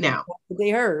lot of right people now they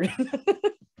heard.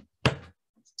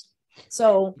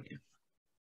 So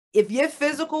if your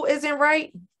physical isn't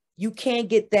right, you can't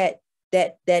get that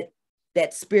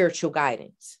spiritual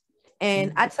guidance.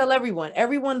 And I tell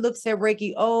everyone looks at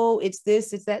Reiki, oh, it's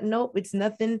this, it's that. Nope, it's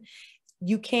nothing.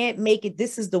 You can't make it.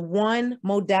 This is the one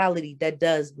modality that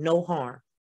does no harm.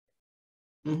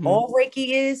 Mm-hmm. All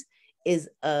Reiki is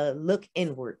a look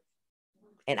inward.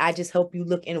 And I just help you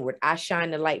look inward. I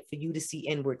shine the light for you to see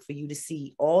inward, for you to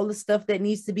see all the stuff that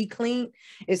needs to be cleaned.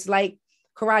 It's like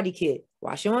Karate Kid.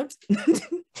 Wash on.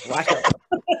 Wash up.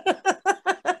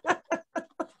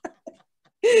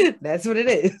 That's what it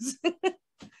is.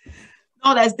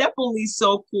 No, that's definitely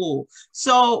so cool.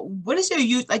 So what is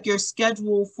your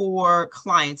schedule for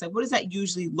clients? Like, what does that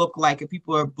usually look like if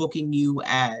people are booking you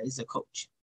as a coach?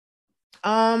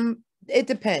 It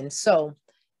depends. So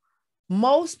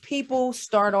most people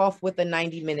start off with a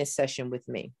 90-minute session with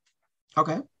me.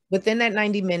 Okay. Within that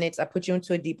 90 minutes, I put you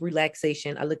into a deep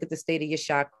relaxation. I look at the state of your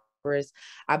chakras.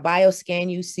 I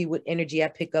bioscan you, see what energy I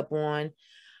pick up on.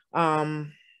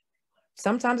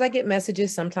 Sometimes I get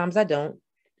messages, sometimes I don't.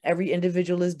 Every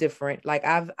individual is different. Like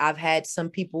I've had some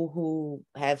people who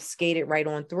have skated right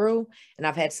on through, and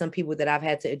I've had some people that I've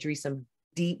had to address some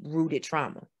deep rooted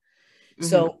trauma. Mm-hmm.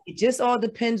 So it just all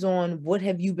depends on what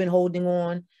have you been holding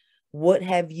on, what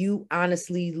have you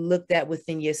honestly looked at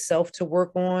within yourself to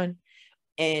work on,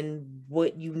 and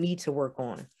what you need to work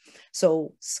on.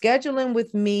 So scheduling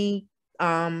with me,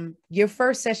 your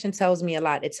first session tells me a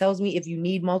lot. It tells me if you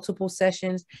need multiple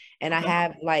sessions, and I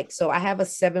have I have a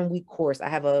 7-week course. I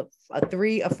have a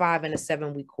 3, a 5, and a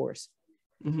 7-week course.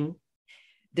 Mm-hmm.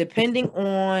 Depending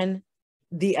on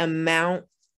the amount,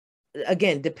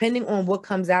 again, depending on what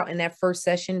comes out in that first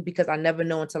session, because I never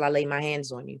know until I lay my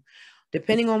hands on you.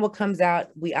 Depending on what comes out,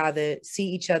 we either see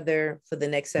each other for the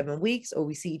next 7 weeks or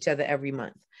we see each other every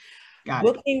month.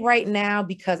 Booking right now,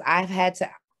 because I've had to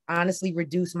honestly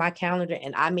reduce my calendar,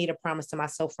 and I made a promise to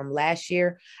myself from last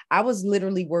year. I was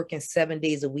literally working 7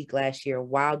 days a week last year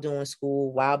while doing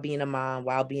school, while being a mom,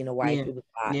 while being a wife. It was a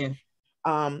lot. Yeah.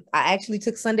 I actually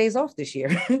took Sundays off this year.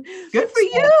 Good for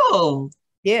you.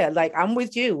 Yeah, like I'm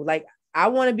with you. Like I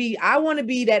want to be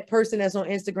that person that's on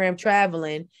Instagram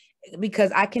traveling,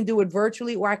 because I can do it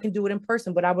virtually or I can do it in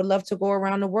person, but I would love to go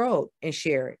around the world and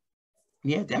share it.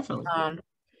 Yeah, definitely.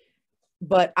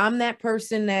 But I'm that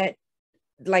person that,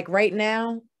 like right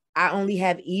now, I only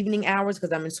have evening hours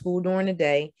because I'm in school during the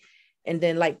day. And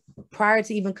then like prior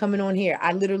to even coming on here,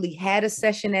 I literally had a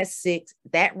session at 6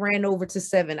 that ran over to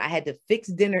 7. I had to fix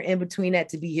dinner in between that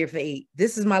to be here for 8.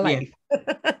 This is my life.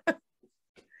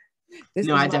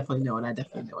 No, I definitely know it.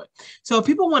 So if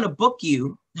people want to book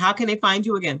you, how can they find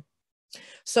you again?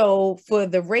 So for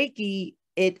the Reiki,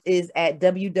 it is at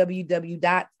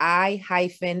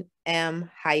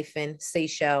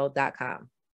www.i-m-seychelles.com.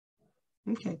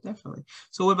 Okay, definitely.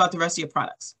 So what about the rest of your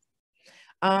products?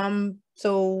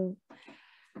 So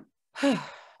I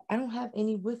don't have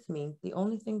any with me. The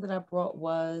only thing that I brought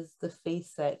was the face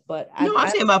set, but I'm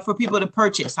saying about for people to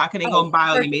purchase. How can they go and buy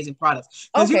all the amazing products?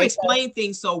 Because you explain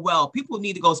things so well. People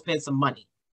need to go spend some money.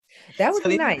 That would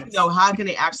be nice. Need to know how can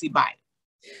they actually buy it.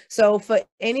 So for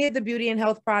any of the beauty and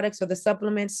health products or the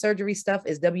supplements, surgery stuff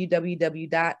is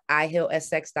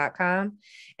www.ihealsx.com.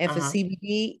 And for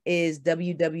CBD is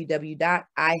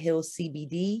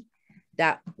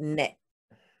www.ihealcbd.net.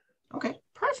 Okay,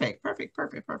 perfect.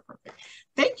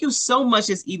 Thank you so much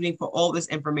this evening for all this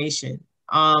information.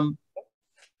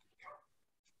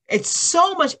 It's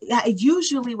so much.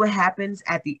 Usually what happens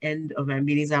at the end of my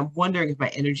meetings, I'm wondering if my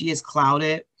energy is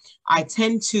clouded. I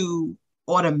tend to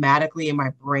automatically in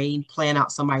my brain plan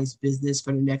out somebody's business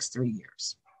for the next 3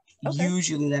 years. Okay.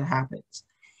 Usually that happens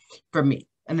for me.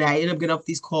 And then I end up getting off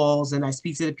these calls and I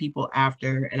speak to the people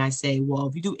after and I say, well,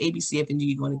 if you do ABCF and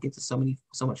you're going to get to so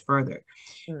much further.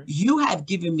 Mm. You have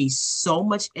given me so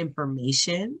much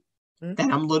information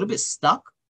that I'm a little bit stuck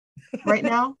right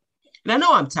now. And I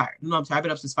know I'm tired. I've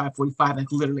been up since 5:45,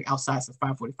 like literally outside since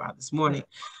 5:45 this morning.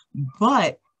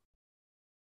 But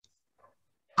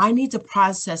I need to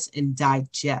process and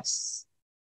digest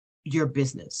your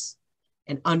business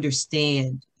and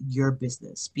understand your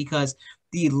business, because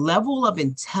the level of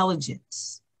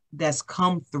intelligence that's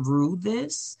come through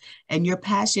this and your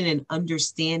passion and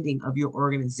understanding of your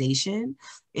organization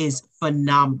is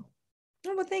phenomenal.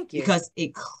 Oh, well, thank you. Because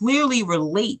it clearly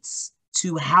relates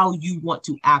to how you want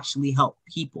to actually help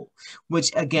people,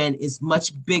 which again is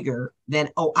much bigger than,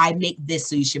 oh, I make this,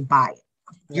 so you should buy it.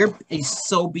 Yeah. You're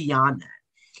so beyond that.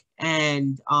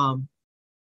 And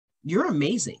you're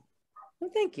amazing.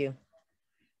 Well, thank you.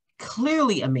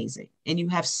 Clearly amazing. And you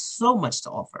have so much to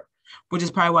offer, which is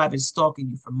probably why I've been stalking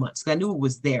you for months. Because I knew it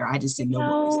was there. I just didn't know what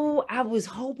it was. No, I was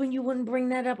hoping you wouldn't bring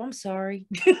that up. I'm sorry.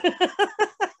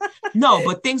 No,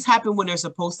 but things happen when they're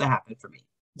supposed to happen for me.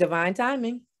 Divine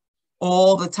timing.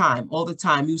 All the time.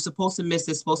 You're supposed to miss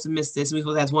this, And we're supposed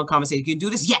to have one conversation. You can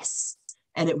do this? Yes.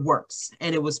 And it works.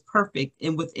 And it was perfect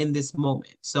within this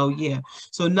moment. So yeah.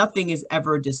 So nothing is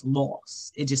ever just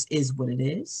lost. It just is what it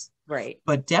is. Right.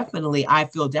 But definitely, I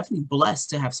feel definitely blessed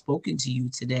to have spoken to you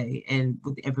today and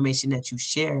with the information that you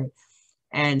shared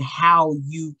and how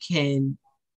you can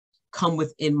come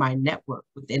within my network,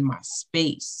 within my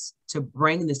space to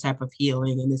bring this type of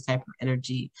healing and this type of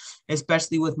energy,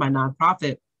 especially with my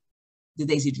nonprofit, the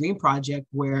Daisy Dream Project,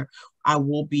 where I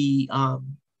will be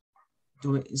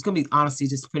doing, it's going to be honestly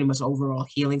just pretty much overall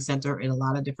healing center in a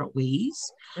lot of different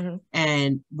ways. Mm-hmm.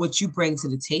 And what you bring to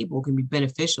the table can be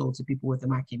beneficial to people within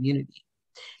my community,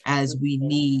 as we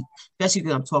need, especially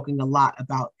because I'm talking a lot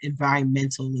about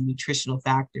environmental and nutritional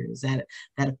factors that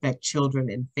affect children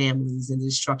and families, and the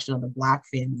destruction of the Black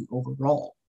family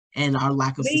overall, and our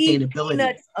lack of sustainability.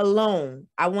 Peanuts alone.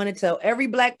 I want to tell every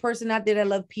Black person out there that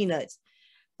love peanuts,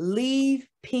 leave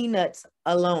peanuts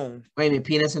alone. Wait a minute,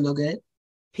 peanuts are no good?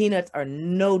 Peanuts are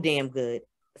no damn good.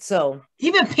 So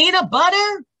even peanut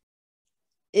butter?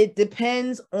 It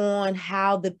depends on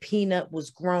how the peanut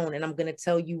was grown, and I'm going to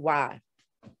tell you why.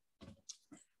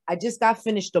 I just got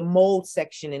finished the mold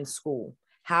section in school,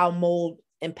 how mold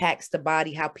impacts the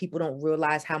body, how people don't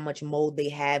realize how much mold they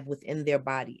have within their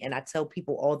body. And I tell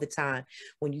people all the time,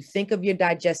 when you think of your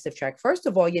digestive tract, first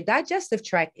of all, your digestive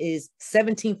tract is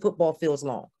 17 football fields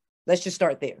long. Let's just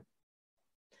start there.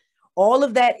 All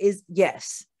of that is,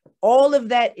 yes, all of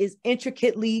that is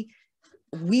intricately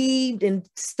weaved and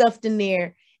stuffed in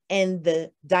there. And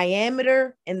the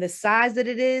diameter and the size that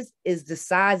it is the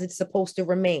size it's supposed to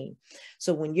remain.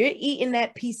 So when you're eating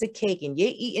that piece of cake and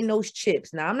you're eating those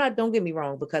chips, now don't get me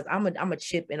wrong, because I'm a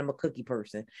chip and I'm a cookie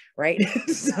person, right?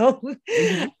 So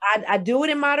I do it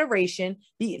in moderation.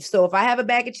 So if I have a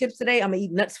bag of chips today, I'm gonna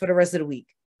eat nuts for the rest of the week.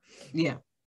 Yeah.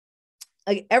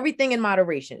 Like everything in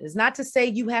moderation. Is not to say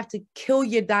you have to kill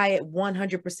your diet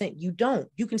 100%. You don't.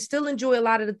 You can still enjoy a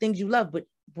lot of the things you love, but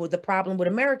the problem with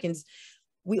Americans,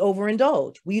 we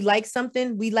overindulge. We like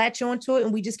something, we latch onto it,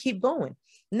 and we just keep going.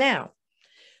 Now,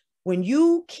 when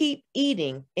you keep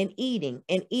eating and eating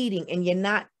and eating, and you're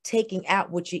not taking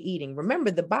out what you're eating, remember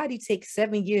the body takes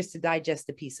 7 years to digest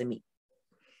a piece of meat.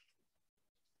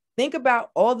 Think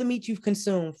about all the meat you've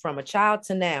consumed from a child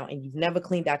to now, and you've never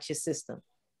cleaned out your system.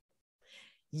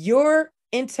 Your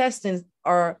intestines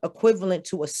are equivalent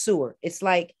to a sewer. It's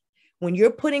like when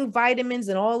you're putting vitamins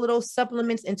and all of those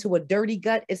supplements into a dirty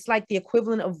gut, it's like the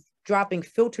equivalent of dropping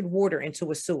filtered water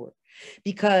into a sewer.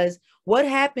 Because what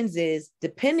happens is,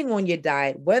 depending on your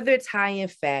diet, whether it's high in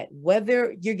fat,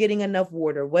 whether you're getting enough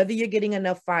water, whether you're getting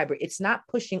enough fiber, it's not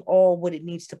pushing all what it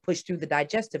needs to push through the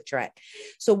digestive tract.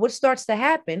 So what starts to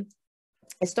happen,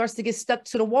 it starts to get stuck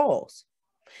to the walls.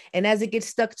 And as it gets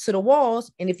stuck to the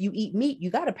walls, and if you eat meat, you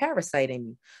got a parasite in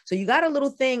you. So you got a little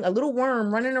thing, a little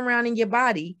worm running around in your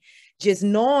body, just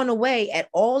gnawing away at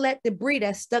all that debris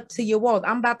that's stuck to your walls.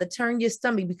 I'm about to turn your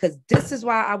stomach, because this is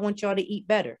why I want y'all to eat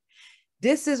better.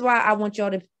 This is why I want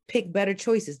y'all to pick better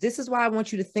choices. This is why I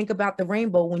want you to think about the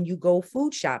rainbow when you go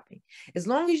food shopping. As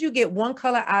long as you get one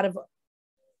color out of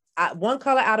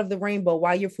the rainbow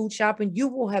while you're food shopping, you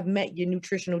will have met your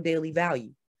nutritional daily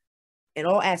value in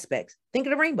all aspects. Think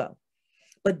of the rainbow.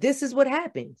 But this is what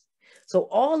happens. So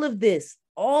all of this,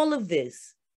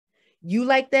 you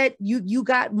like that? You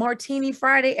got Martini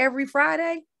Friday every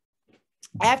Friday?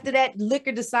 After that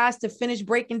liquor decides to finish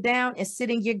breaking down and sit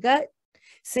in your gut,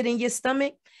 sit in your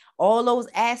stomach, all those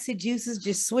acid juices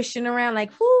just swishing around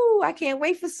like, whoo, I can't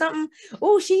wait for something.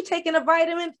 Oh, she taking a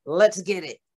vitamin. Let's get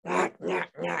it.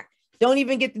 Don't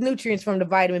even get the nutrients from the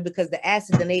vitamin because the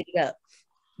acid done ate it up.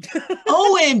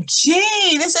 OMG,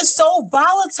 this is so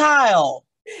volatile.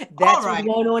 That's what's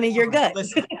going on in your gut.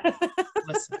 Listen.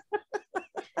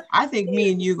 I think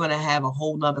me and you are going to have a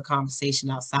whole nother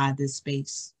conversation outside this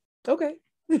space. Okay.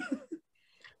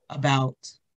 About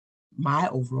my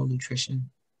overall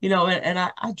nutrition. You know, and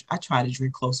I try to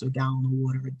drink close to a gallon of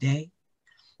water a day.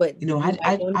 But, you know,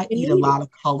 I eat a lot of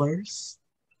colors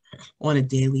on a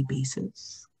daily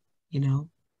basis, you know.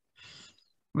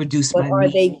 Reduce my meat. Are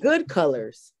they good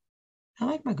colors? I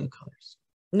like my good colors.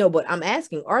 No, but I'm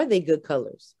asking, are they good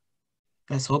colors?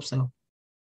 Let's hope so.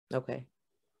 Okay.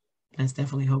 Let's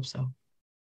definitely hope so.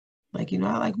 Like, you know,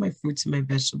 I like my fruits and my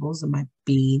vegetables and my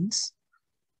beans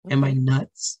and my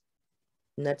nuts.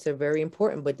 Nuts are very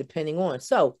important, but depending on.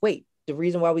 So wait, the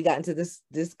reason why we got into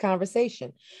this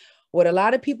conversation, what a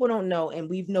lot of people don't know, and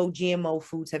we've known GMO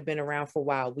foods have been around for a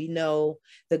while. We know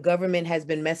the government has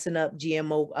been messing up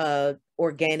GMO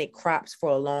organic crops for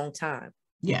a long time.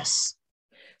 Yes.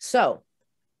 So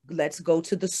let's go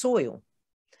to the soil.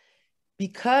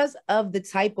 Because of the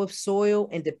type of soil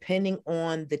and depending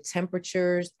on the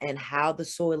temperatures and how the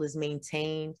soil is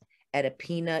maintained at a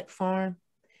peanut farm,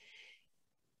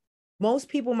 most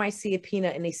people might see a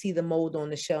peanut and they see the mold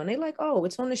on the shell and they're like, oh,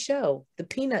 it's on the shell.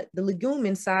 The legume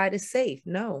inside is safe.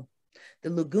 No, the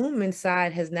legume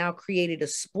inside has now created a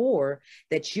spore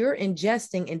that you're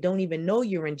ingesting and don't even know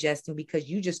you're ingesting because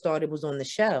you just thought it was on the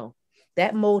shell.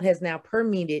 That mold has now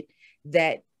permeated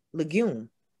that legume.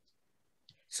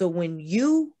 So when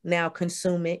you now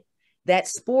consume it, that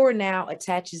spore now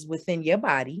attaches within your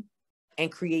body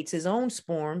and creates its own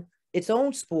spore,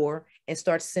 and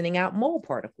starts sending out mold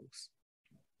particles.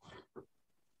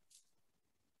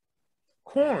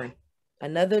 Corn,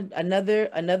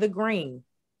 another grain.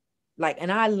 Like,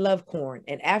 and I love corn.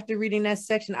 And after reading that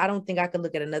section, I don't think I could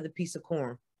look at another piece of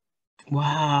corn.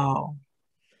 Wow.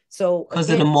 So because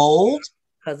of the mold?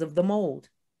 Because of the mold.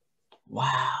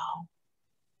 Wow.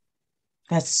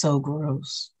 That's so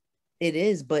gross. It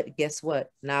is, but guess what?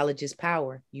 Knowledge is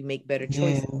power. You make better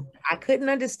choices. Yeah. I couldn't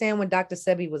understand when Dr.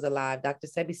 Sebi was alive. Dr.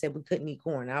 Sebi said we couldn't eat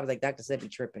corn. I was like, Dr.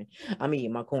 Sebi tripping. I'm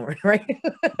eating my corn, right?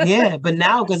 Yeah, but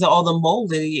now because of all the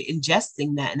mold, you're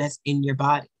ingesting that, and that's in your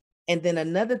body. And then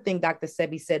another thing Dr.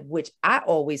 Sebi said, which I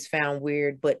always found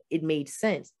weird, but it made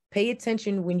sense. Pay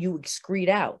attention when you excrete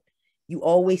out. You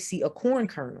always see a corn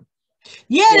kernel.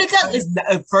 Yeah, it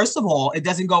does. First of all, it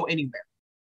doesn't go anywhere.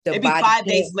 Maybe 5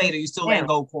 days later, you still let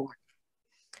go corn.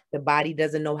 The body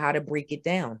doesn't know how to break it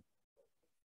down.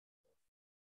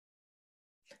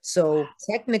 So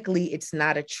technically, it's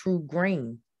not a true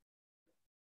grain.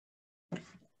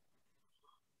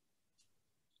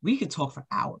 We could talk for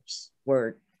hours.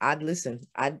 Word. I'd listen.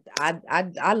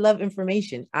 I love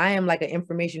information. I am like an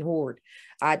information hoard.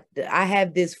 I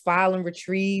have this file and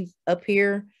retrieve up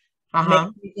here.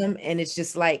 Mechanism, and it's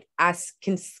just like I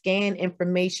can scan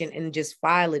information and just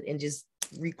file it and just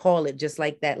recall it just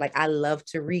like that. Like, I love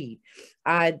to read.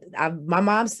 My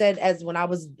mom said, as when I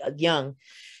was young,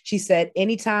 she said,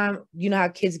 anytime, you know how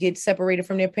kids get separated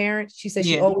from their parents, she said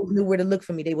she always knew where to look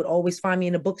for me. They would always find me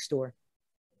in a bookstore.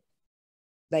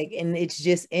 Like, and it's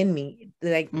just in me.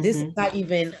 Like, this is not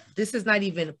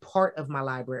even part of my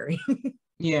library.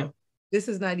 Yeah. This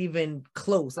is not even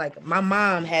close. Like, my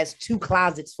mom has 2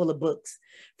 closets full of books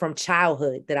from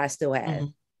childhood that I still have.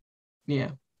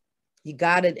 Yeah. You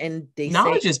got it. And they say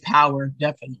knowledge is power,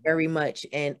 definitely. Very much.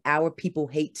 And our people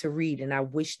hate to read. And I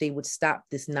wish they would stop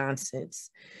this nonsense,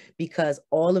 because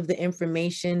all of the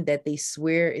information that they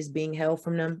swear is being held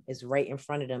from them is right in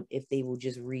front of them if they will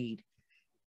just read.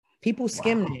 People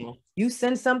skim now. You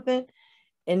send something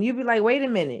and you be like, wait a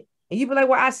minute. And you be like,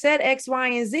 well, I said X, Y,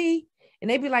 and Z. And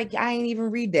they be like, I ain't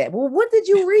even read that. Well, what did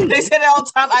you read? They said it all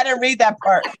the time. I didn't read that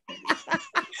part.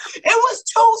 It was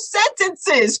 2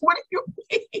 sentences. What did you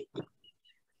read?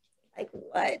 Like,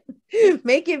 what?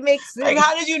 Make it make sense. Like,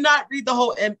 how did you not read the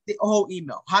whole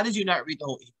email? How did you not read the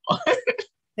whole email?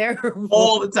 Terrible.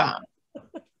 All the time.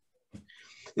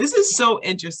 This is so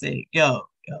interesting. Yo.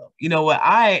 You know what?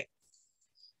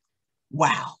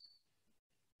 Wow.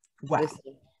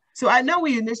 Listen. So I know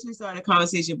we initially started a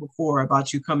conversation before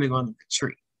about you coming on the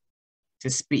retreat to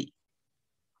speak.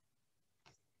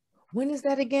 When is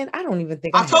that again? I don't even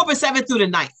think. October 7th through the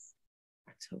 9th.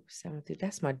 October 7th through.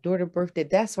 That's my daughter's birthday.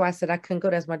 That's why I said I couldn't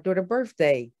go. That's my daughter's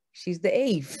birthday. She's the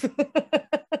 8th.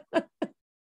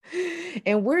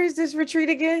 And where is this retreat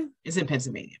again? It's in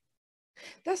Pennsylvania.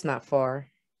 That's not far.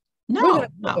 No.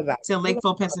 It's in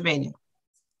Lakeville, Pennsylvania.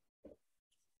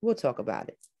 We'll talk about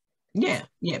it. Yeah,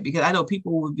 because I know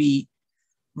people would be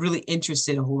really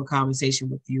interested in holding a conversation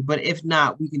with you. But if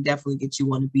not, we can definitely get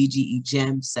you on a BGE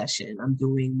Gem session. I'm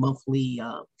doing monthly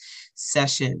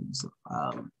sessions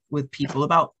with people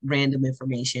about random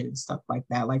information and stuff like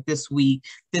that. Like this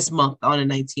month on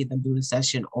the 19th, I'm doing a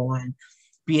session on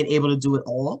being able to do it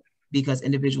all, because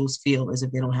individuals feel as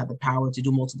if they don't have the power to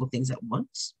do multiple things at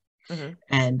once,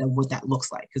 and what that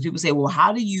looks like. Because people say, well,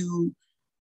 how do you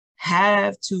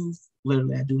have to...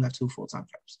 Literally, I do have 2 full-time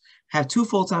jobs. Have 2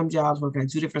 full-time jobs, working at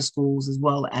 2 different schools, as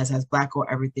well as has Black Girl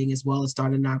Everything, as well as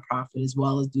start a nonprofit, as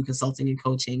well as do consulting and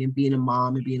coaching and being a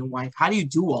mom and being a wife. How do you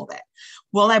do all that?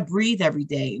 Well, I breathe every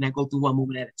day and I go through one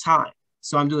moment at a time.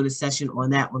 So I'm doing a session on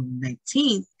that on the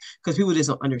 19th, because people just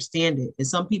don't understand it. And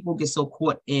some people get so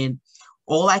caught in,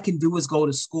 all I can do is go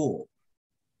to school.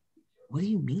 What do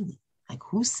you mean? Like,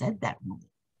 who said that rule?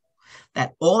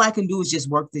 That all I can do is just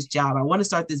work this job. I want to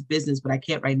start this business, but I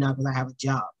can't right now because I have a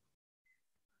job.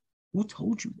 Who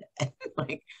told you that?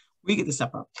 Like, we get this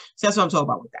stuff up. So that's what I'm talking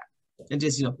about with that. And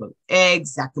just,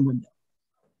 exactly.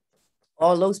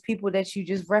 All those people that you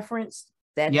just referenced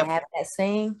that have that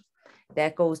saying,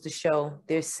 that goes to show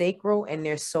their sacral and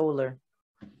their solar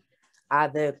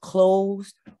either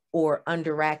closed or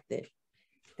underactive.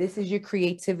 This is your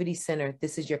creativity center.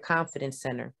 This is your confidence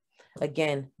center.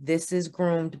 Again, this is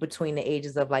groomed between the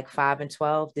ages of like 5 and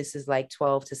 12. This is like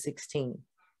 12 to 16.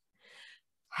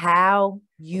 How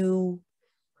you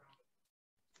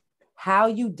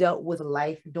dealt with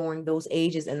life during those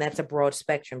ages, and that's a broad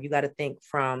spectrum. You got to think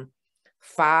from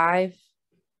 5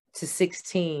 to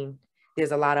 16.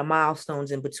 there's a lot of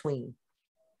milestones in between.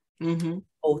 Mm-hmm.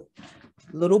 Both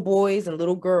little boys and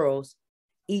little girls,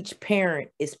 each parent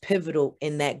is pivotal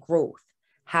in that growth.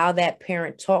 How that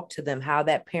parent talked to them, how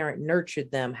that parent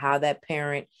nurtured them, how that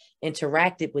parent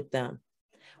interacted with them,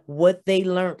 what they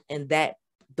learned in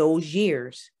those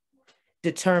years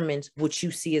determines what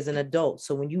you see as an adult.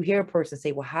 So when you hear a person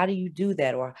say, well, how do you do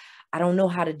that? Or I don't know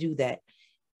how to do that.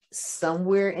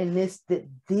 Somewhere in this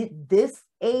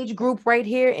age group right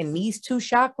here, in these two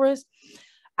chakras,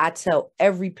 I tell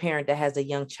every parent that has a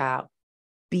young child,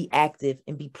 be active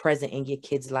and be present in your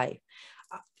kid's life.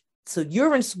 So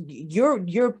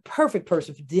you're perfect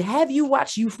person. Have you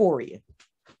watched Euphoria?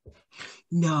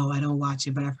 No, I don't watch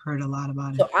it, but I've heard a lot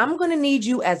about it. So I'm going to need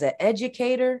you as an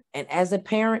educator and as a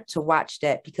parent to watch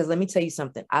that, because let me tell you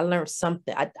something. I learned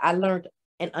something. I learned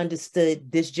and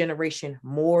understood this generation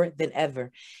more than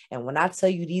ever. And when I tell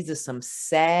you, these are some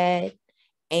sad,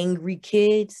 angry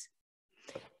kids.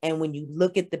 And when you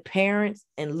look at the parents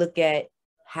and look at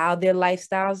how their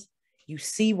lifestyles, you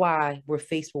see why we're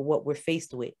faced with what we're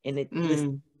faced with.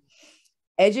 And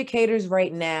educators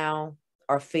right now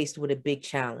are faced with a big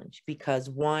challenge because,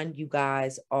 one, you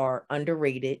guys are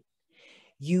underrated.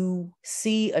 You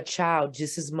see a child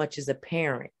just as much as a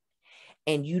parent,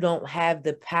 and you don't have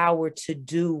the power to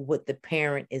do what the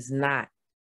parent is not.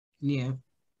 Yeah.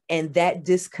 And that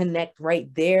disconnect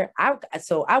right there.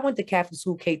 So I went to Catholic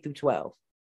school K through 12.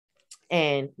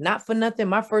 And not for nothing,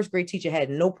 my first grade teacher had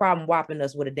no problem whopping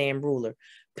us with a damn ruler,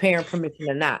 parent permission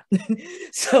or not.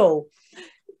 So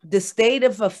the state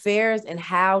of affairs and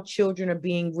how children are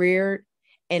being reared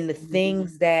and the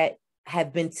things that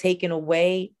have been taken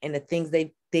away and the things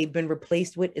they've been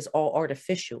replaced with is all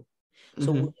artificial.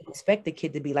 So we expect the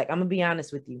kid to be like, I'm gonna be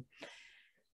honest with you.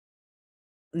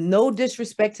 No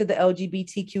disrespect to the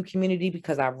LGBTQ community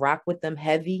because I rock with them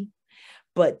heavy,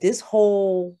 but this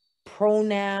whole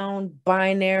pronoun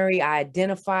binary, I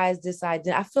identify as this, I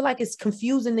feel like it's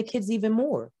confusing the kids even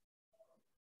more.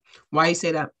 Why you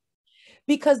say that?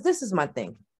 Because this is my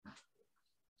thing.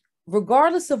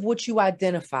 Regardless of what you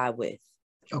identify with,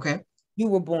 okay, you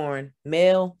were born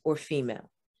male or female,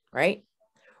 right?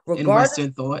 In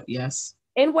Western thought, yes.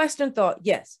 In Western thought,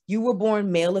 yes. You were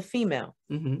born male or female.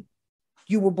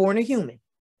 You were born a human.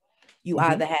 You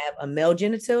either have a male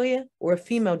genitalia or a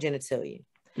female genitalia.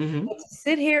 To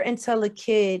sit here and tell a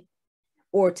kid,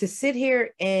 or to sit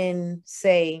here and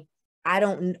say, I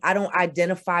don't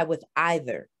identify with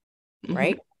either,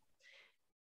 right?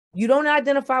 You don't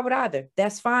identify with either.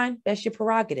 That's fine. That's your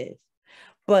prerogative.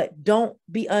 But don't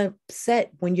be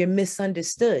upset when you're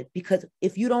misunderstood, because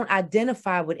if you don't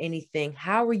identify with anything,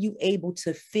 how are you able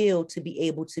to feel to be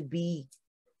able to be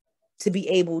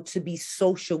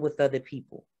social with other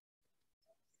people?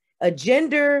 A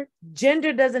gender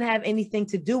doesn't have anything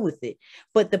to do with it.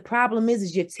 But the problem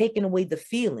is you're taking away the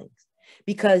feelings,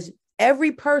 because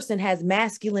every person has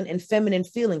masculine and feminine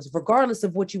feelings, regardless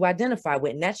of what you identify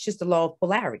with. And that's just the law of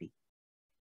polarity.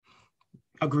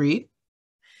 Agreed.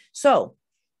 So,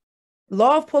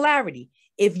 law of polarity.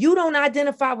 If you don't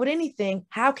identify with anything,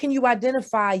 how can you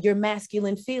identify your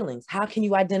masculine feelings? How can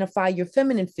you identify your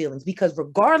feminine feelings? Because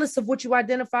regardless of what you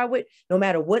identify with, no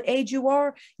matter what age you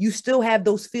are, you still have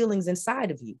those feelings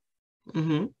inside of you.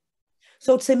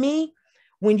 So to me,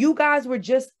 when you guys were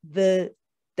just the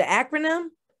acronym,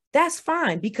 that's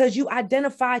fine, because you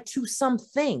identify to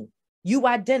something.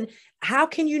 How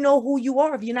can you know who you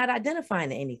are if you're not identifying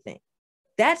to anything?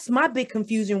 That's my big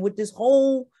confusion with this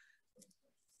whole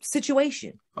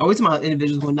situation. Are we talking about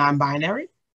individuals who are non-binary?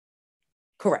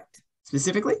 Correct.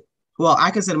 Specifically? Well, I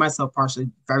consider myself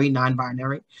partially very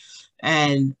non-binary.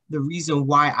 And the reason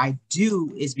why I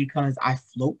do is because I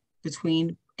float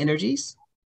between energies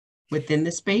within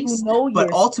the space.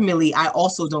 But ultimately, I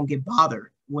also don't get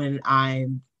bothered when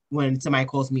somebody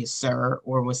calls me a sir,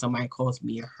 or when somebody calls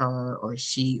me a her or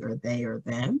she or they or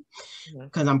them,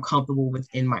 because I'm comfortable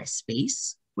within my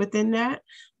space within that.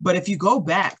 But if you go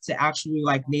back to actually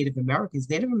like Native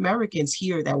Americans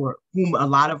here whom a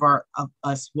lot of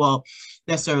us, well,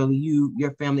 necessarily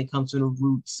your family comes from the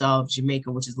roots of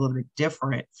Jamaica, which is a little bit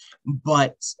different.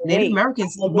 But Native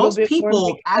Americans, most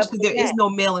people, actually, there is no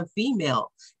male and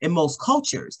female in most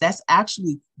cultures. That's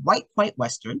actually quite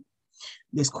Western.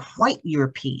 There's quite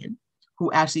European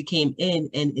who actually came in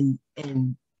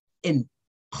and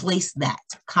placed that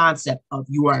concept of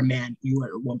you are a man, you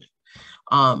are a woman.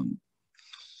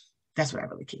 That's where I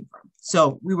really came from.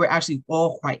 So we were actually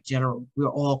all quite general. We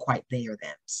were all quite they or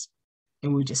thems,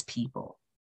 and we were just people,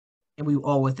 and we were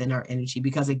all within our energy,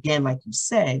 because again, like you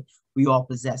said, we all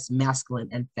possess masculine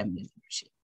and feminine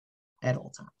energy at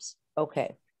all times.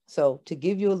 Okay. So to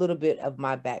give you a little bit of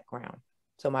my background.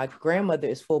 So my grandmother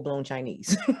is full-blown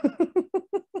Chinese.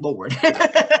 Lord.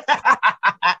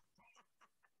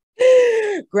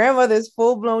 Grandmother's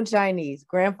full-blown Chinese.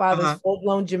 Grandfather's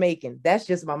full-blown Jamaican. That's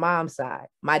just my mom's side.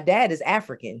 My dad is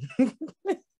African.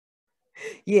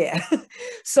 Yeah.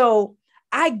 So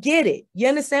I get it. You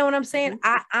understand what I'm saying?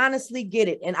 I honestly get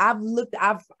it. And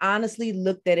I've honestly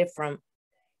looked at it from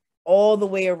all the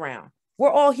way around. We're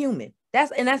all human.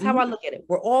 That's how I look at it.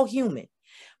 We're all human.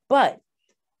 But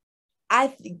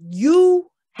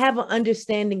you have an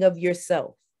understanding of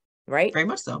yourself, right? Very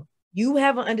much so. You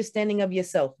have an understanding of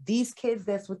yourself. These kids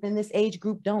that's within this age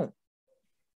group don't.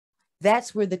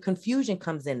 That's where the confusion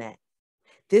comes in at.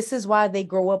 This is why they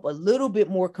grow up a little bit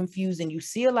more confused, and you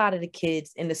see a lot of the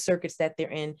kids in the circuits that they're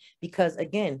in, because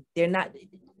again, they're not,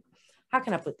 how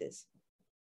can I put this?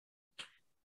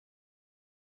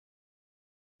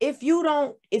 If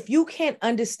you can't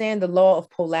understand the law of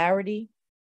polarity,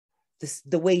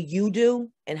 the way you do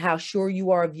and how sure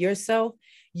you are of yourself,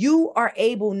 you are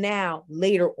able now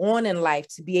later on in life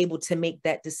to be able to make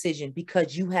that decision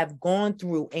because you have gone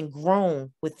through and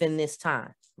grown within this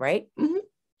time, right? Mm-hmm.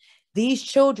 These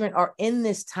children are in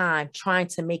this time trying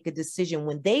to make a decision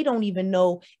when they don't even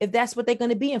know if that's what they're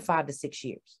going to be in 5 to 6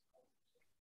 years.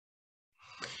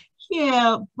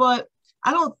 Yeah, but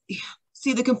I don't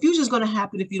see the confusion is going to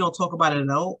happen if you don't talk about it at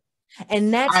all.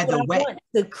 And that's what I want,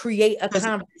 to create a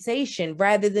conversation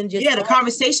rather than just. Yeah, the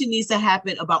conversation needs to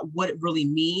happen about what it really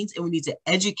means. And we need to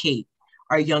educate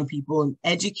our young people and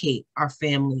educate our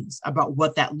families about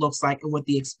what that looks like and what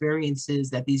the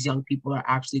experiences that these young people are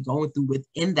actually going through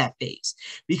within that phase.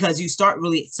 Because you start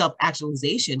really,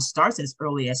 self-actualization starts as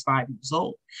early as 5 years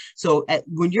old. So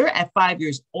when you're at 5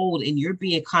 years old and you're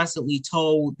being constantly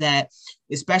told that,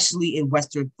 especially in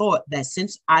Western thought, that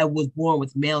since I was born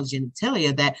with male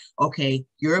genitalia, that, okay,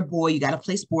 you're a boy, you got to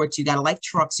play sports, you got to like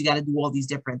trucks, you got to do all these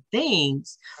different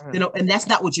things, you know, and that's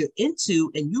not what you're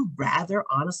into. And you rather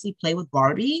honestly play with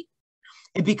Barbie,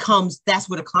 that's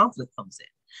where the conflict comes in.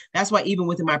 That's why even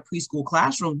within my preschool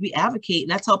classroom, we advocate,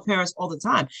 and I tell parents all the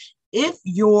time, if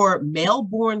your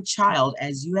male-born child,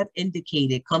 as you have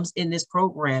indicated, comes in this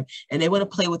program and they want to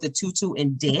play with a tutu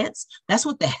and dance, that's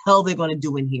what the hell they're going to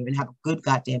do in here and have a good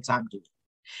goddamn time doing it.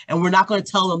 And we're not going to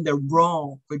tell them they're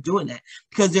wrong for doing that,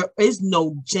 because there is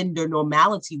no gender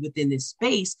normality within this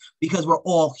space, because we're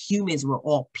all humans, we're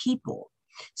all people.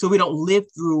 So we don't live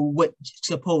through what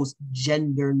supposed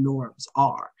gender norms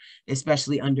are,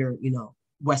 especially under,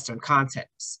 Western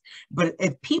context. But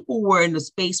if people were in the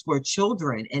space where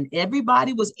children and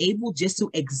everybody was able just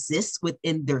to exist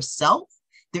within their self,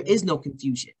 there is no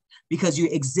confusion, because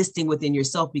you're existing within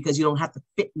yourself, because you don't have to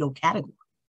fit no category.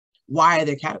 Why are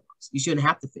there categories? You shouldn't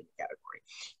have to fit a category.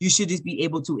 You should just be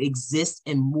able to exist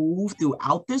and move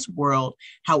throughout this world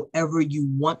however you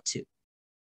want to.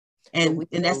 And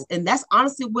that's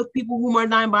honestly with people who are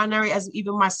non-binary, as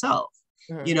even myself.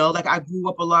 Mm-hmm. Like I grew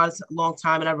up a long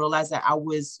time, and I realized that I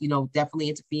was, definitely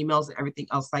into females and everything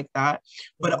else like that.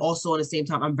 But also at the same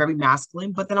time, I'm very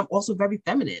masculine, but then I'm also very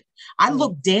feminine. I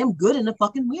look damn good in the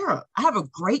fucking mirror. I have a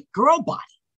great girl body,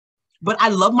 but I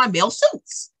love my male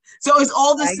suits. So it's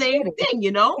all the same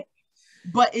thing,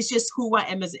 but it's just who I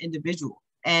am as an individual.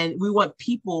 And we want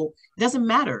people, it doesn't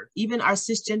matter, even our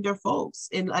cisgender folks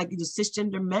and like the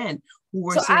cisgender men who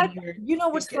were what's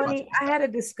funny? I had a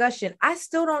discussion. I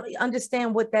still don't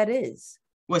understand what that is.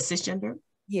 What, cisgender?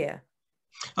 Yeah.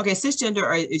 Okay,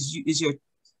 cisgender is your,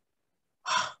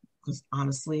 because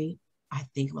honestly, I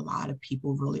think a lot of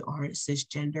people really aren't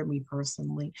cisgender, me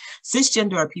personally.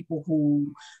 Cisgender are people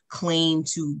who claim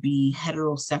to be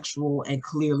heterosexual and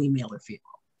clearly male or female.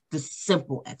 The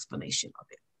simple explanation of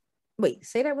it. Wait,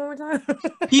 say that one more time.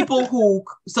 People who,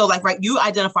 so like, right, you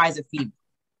identify as a female,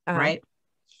 right?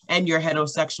 And you're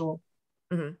heterosexual.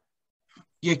 Mm-hmm.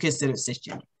 You're considered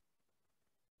cisgender.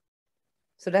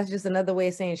 So that's just another way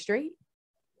of saying straight?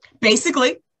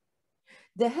 Basically.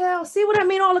 The hell? See what I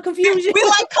mean? All the confusion. We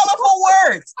like colorful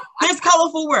words. There's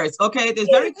colorful words, okay? There's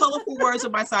very colorful words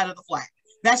on my side of the flag.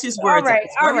 That's just words. All right,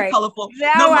 it's very colorful.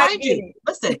 Now no, mind you,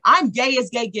 listen, I'm gay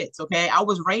as gay gets, okay? I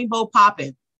was rainbow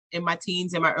popping in my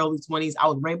teens and my early 20s. I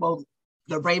was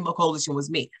the Rainbow Coalition was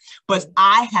me. But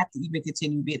I have to even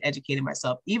continue being educated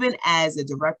myself, even as a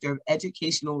director of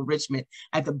educational enrichment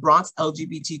at the Bronx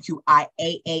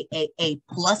LGBTQIAAA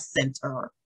plus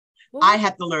center. Well, I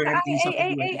have to learn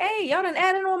everything. Y'all done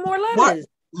added on more letters. What?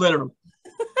 Literally.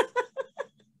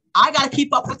 I gotta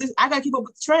keep up with this. I gotta keep up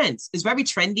with the trends. It's very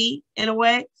trendy in a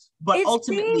way, but it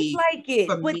ultimately, like it.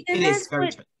 For me, it is very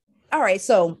trendy. All right,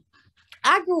 so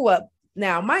I grew up.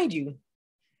 Now, mind you,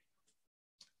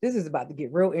 this is about to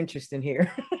get real interesting here.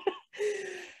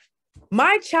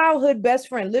 My childhood best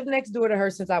friend lived next door to her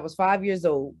since I was 5 years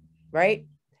old, right?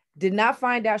 Did not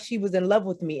find out she was in love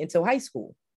with me until high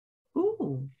school.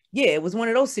 Ooh. Yeah, it was one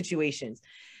of those situations.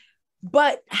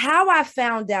 But how I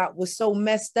found out was so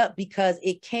messed up because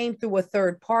it came through a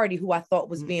third party who I thought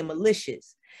was being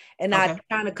malicious. And I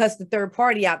kind of cussed the third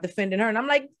party out defending her. And I'm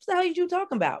like, what the hell are you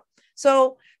talking about?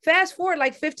 So fast forward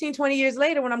like 15, 20 years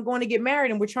later, when I'm going to get married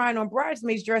and we're trying on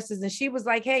bridesmaids dresses, and she was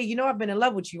like, hey, you know, I've been in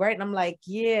love with you, right? And I'm like,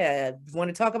 yeah, want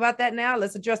to talk about that now?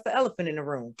 Let's address the elephant in the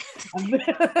room.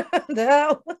 The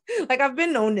hell? Like, I've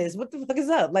been on this. What the fuck is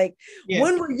up? Like,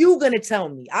 when were you going to tell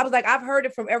me? I was like, I've heard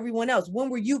it from everyone else. When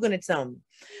were you going to tell me?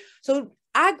 So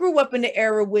I grew up in the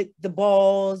era with the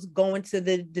balls, going to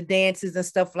the dances and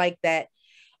stuff like that.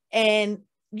 And,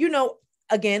 you know,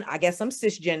 again, I guess I'm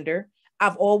cisgender. I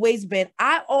always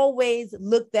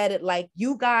looked at it like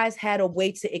you guys had a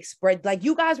way to express, like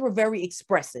you guys were very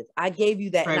expressive. I gave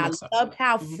you that. Very and I loved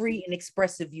how free and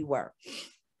expressive you were.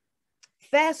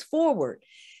 Fast forward,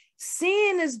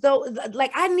 seeing as though,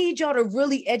 like, I need y'all to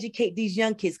really educate these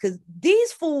young kids, because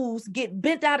these fools get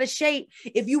bent out of shape.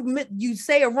 If you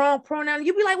say a wrong pronoun,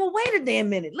 you be like, well, wait a damn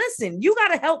minute. Listen, you got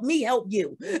to help me help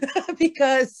you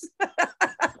because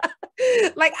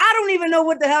like, I don't even know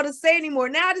what the hell to say anymore.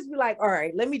 Now I just be like, all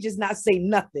right, let me just not say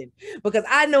nothing, because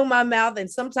I know my mouth and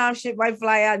sometimes shit might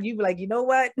fly out and you be like, you know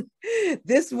what?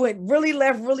 This went really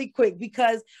left really quick,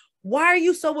 because why are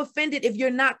you so offended if you're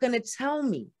not going to tell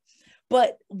me?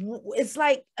 But it's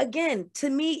like, again, to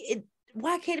me,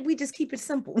 why can't we just keep it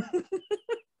simple?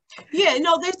 Yeah,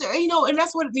 no, there's, you know, and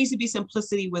that's what it needs to be,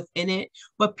 simplicity within it.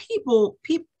 But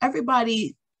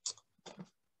everybody,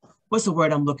 what's the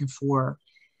word I'm looking for?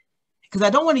 Because I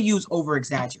don't want to use over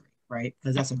exaggerate, right?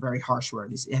 Because that's a very harsh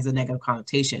word. It has a negative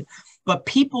connotation. But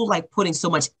people like putting so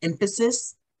much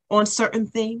emphasis on certain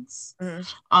things,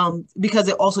 because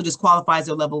it also disqualifies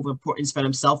their level of importance for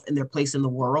themselves and their place in the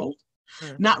world.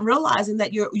 Not realizing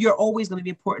that you're always going to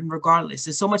be important regardless.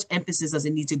 There's so much emphasis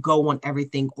doesn't need to go on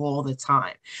everything all the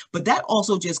time. But that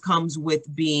also just comes with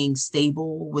being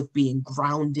stable, with being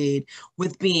grounded,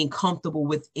 with being comfortable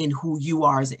within who you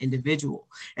are as an individual.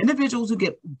 Individuals who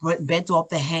get bent off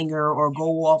the hanger or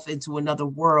go off into another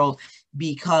world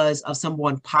because of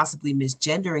someone possibly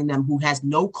misgendering them who has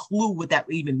no clue what that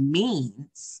even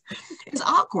means, it's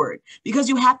awkward, because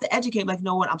you have to educate, like,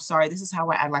 no, what, I'm sorry, this is how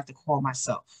I like to call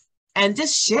myself. And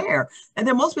just share. And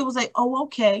then most people say, oh,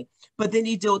 okay. But then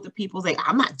you deal with the people like,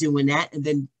 I'm not doing that. And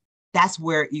then that's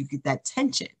where you get that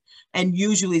tension. And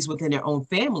usually it's within their own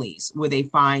families where they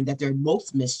find that they're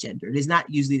most misgendered. It's not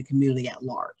usually the community at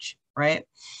large, right?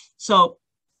 So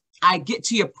I get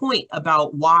to your point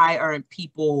about why aren't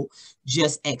people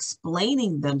just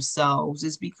explaining themselves,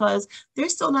 is because they're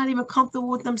still not even comfortable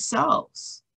with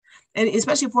themselves. And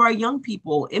especially for our young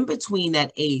people in between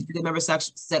that age, because remember,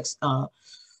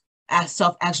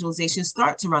 self-actualization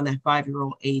starts around that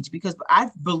 5-year-old age, because I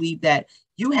believe that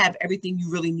you have everything you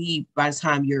really need by the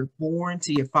time you're born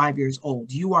to you're 5 years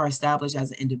old. You are established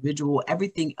as an individual.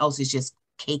 Everything else is just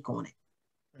cake on it.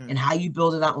 And how you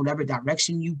build it out, whatever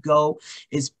direction you go,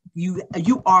 is you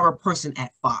are a person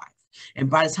at 5. And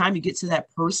by the time you get to that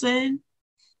person,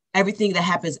 everything that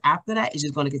happens after that is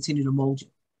just going to continue to mold you.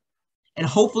 And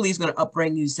hopefully it's going to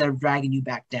upbring you instead of dragging you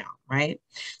back down, right?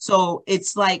 So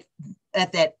it's like,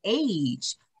 at that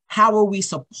age, how are we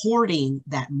supporting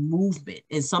that movement?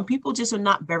 And some people just are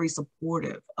not very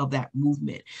supportive of that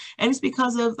movement. And it's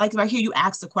because of, like, if I hear you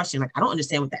ask the question, like, I don't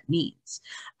understand what that means.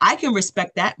 I can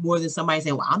respect that more than somebody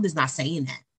saying, well, I'm just not saying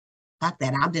that. Fuck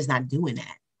that. I'm just not doing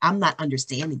that. I'm not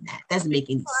understanding that. Doesn't make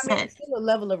any sense. There's still a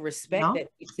level of respect that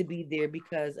needs to be there,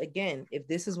 because, again, if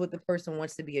this is what the person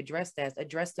wants to be addressed as,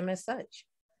 address them as such.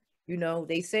 You know,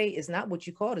 they say it's not what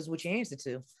you call it, it's what you answer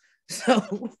to.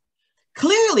 So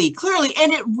Clearly.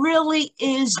 And it really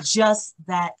is just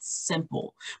that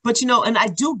simple. But, you know, and I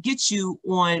do get you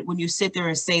on when you sit there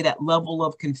and say that level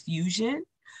of confusion.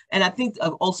 And I think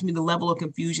ultimately the level of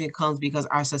confusion comes because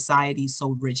our society is so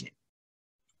rigid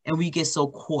and we get so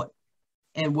caught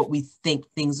in what we think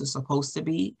things are supposed to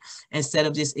be instead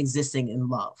of just existing in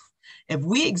love. If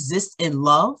we exist in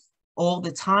love all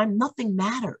the time, nothing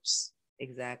matters.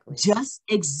 Exactly. Just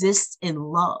exist in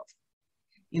love.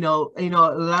 You know, a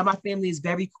lot of my family is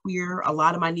very queer. A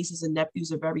lot of my nieces and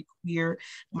nephews are very queer.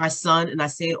 My son, and I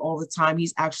say it all the time,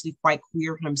 he's actually quite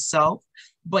queer himself,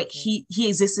 but he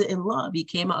existed in love. He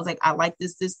came out, I was like, I like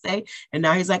this day. And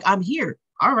now he's like, I'm here.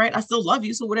 All right, I still love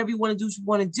you. So whatever you want to do, you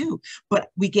want to do. But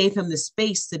we gave him the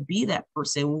space to be that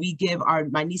person. We give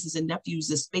my nieces and nephews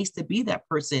the space to be that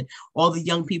person. All the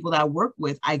young people that I work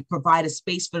with, I provide a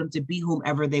space for them to be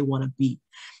whomever they want to be.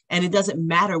 And it doesn't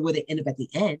matter where they end up at the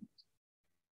end.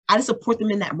 I just support them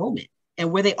in that moment.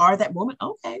 And where they are at that moment,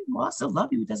 okay, well, I still love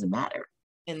you. It doesn't matter.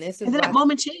 And this is And then why that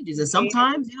moment changes. And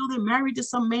sometimes, they're married to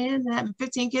some man and having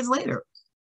 15 kids later.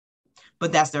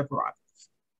 But that's their prerogative.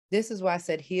 This is why I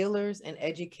said healers and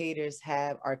educators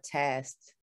are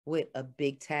tasked with a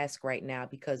big task right now,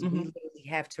 because we literally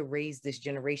have to raise this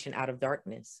generation out of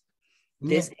darkness.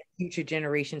 This and future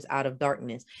generations out of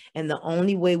darkness. And the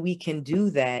only way we can do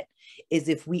that is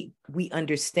if we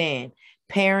understand,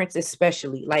 parents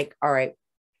especially, like, all right,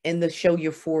 in the show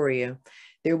Euphoria,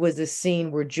 there was a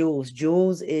scene where Jules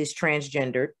is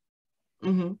transgendered.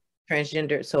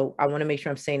 Transgender. So I want to make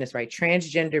sure I'm saying this right.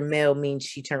 Transgender male means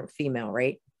she turned female,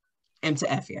 right? M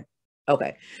to F, yeah.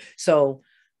 Okay. So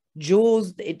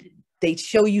Jules, they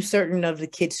show you certain of the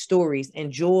kids' stories,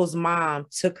 and Jules' mom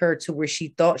took her to where she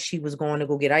thought she was going to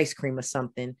go get ice cream or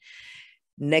something.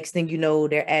 Next thing you know,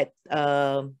 they're at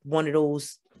one of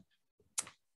those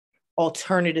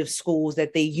alternative schools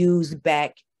that they used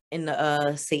back in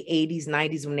the say 80s,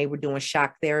 90s when they were doing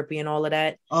shock therapy and all of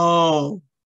that. Oh.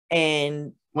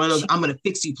 And one of those I'm gonna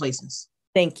fix you places.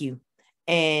 Thank you.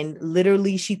 And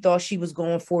literally she thought she was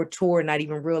going for a tour, not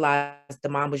even realize the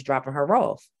mom was dropping her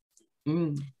off.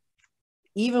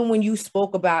 Even when you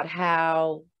spoke about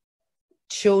how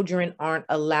children aren't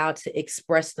allowed to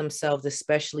express themselves,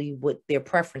 especially with their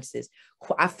preferences,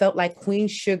 I felt like Queen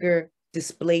Sugar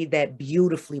displayed that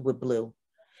beautifully with Blue.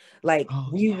 Like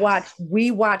we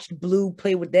watched Blue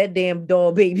play with that damn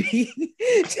doll baby.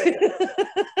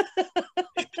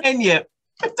 And yeah.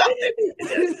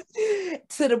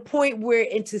 To the point where,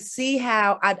 and to see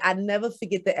how I never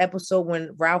forget the episode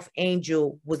when Ralph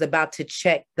Angel was about to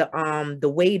check the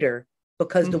waiter,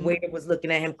 because the waiter was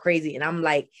looking at him crazy. And I'm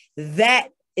like, that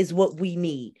is what we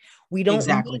need. We don't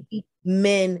need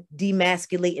men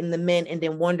demasculating the men and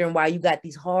then wondering why you got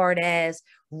these hard ass,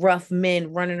 rough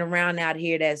men running around out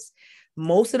here. That's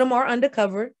most of them are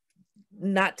undercover,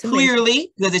 not to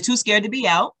clearly because they're too scared to be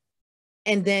out.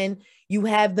 And then you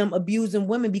have them abusing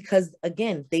women because,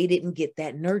 again, they didn't get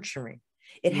that nurturing.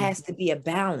 It has to be a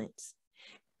balance.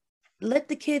 Let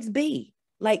the kids be.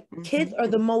 Like, kids are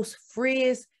the most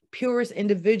freest, purest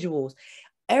individuals.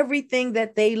 Everything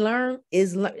that they learn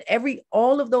is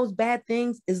all of those bad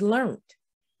things is learned.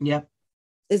 Yep.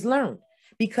 Is learned.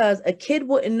 Because a kid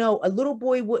wouldn't know, a little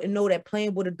boy wouldn't know that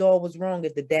playing with a doll was wrong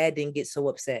if the dad didn't get so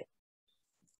upset.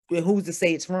 And who's to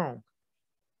say it's wrong?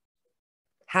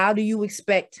 How do you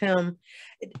expect him?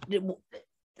 The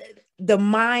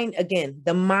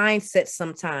mindset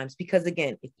sometimes, because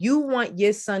again, if you want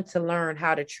your son to learn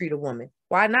how to treat a woman,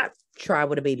 why not try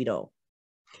with a baby doll?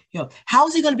 How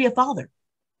is he going to be a father?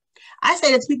 I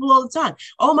say that to people all the time.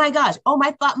 Oh my gosh. Oh,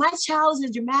 my child is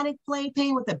in dramatic play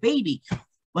playing with a baby.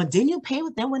 Well, didn't you play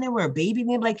with them when they were a baby? And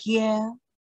they're like, yeah.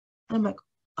 And I'm like,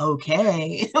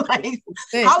 okay. Like,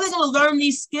 how are they going to learn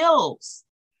these skills?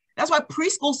 That's why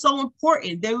preschool is so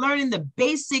important. They're learning the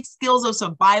basic skills of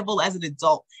survival as an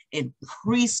adult in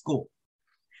preschool.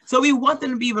 So we want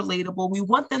them to be relatable. We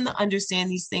want them to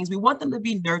understand these things. We want them to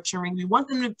be nurturing. We want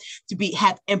them to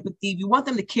have empathy. We want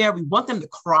them to care. We want them to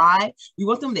cry. We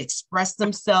want them to express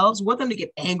themselves. We want them to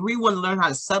get angry. We want to learn how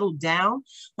to settle down.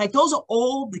 Like, those are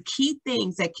all the key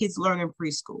things that kids learn in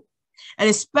preschool, and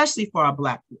especially for our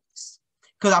Black boys.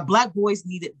 Because our Black boys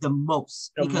need it the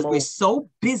most, because we're so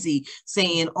busy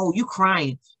saying, oh, you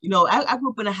crying. You know, I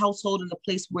grew up in a household in a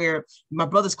place where my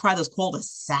brother's cry was called a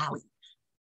Sally.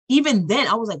 Even then,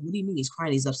 I was like, what do you mean he's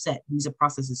crying? He's upset. He needs to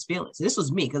process his feelings. This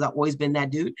was me, because I've always been that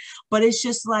dude. But it's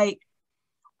just like,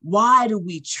 why do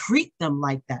we treat them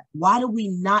like that? Why do we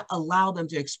not allow them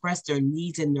to express their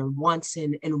needs and their wants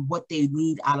and what they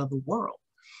need out of the world?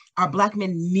 Our Black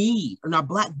men need, and our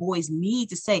Black boys need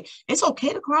to say, it's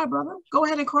okay to cry, brother. Go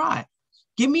ahead and cry.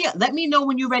 Let me know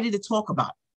when you're ready to talk about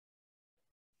it.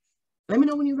 Let me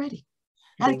know when you're ready.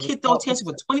 I had a kid throw a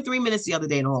tantrum for 23 minutes the other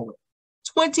day in the hallway.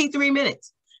 23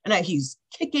 minutes. And he's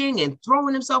kicking and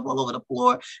throwing himself all over the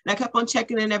floor. And I kept on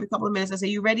checking in every couple of minutes. I said,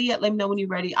 you ready yet? Let me know when you're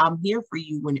ready. I'm here for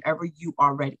you whenever you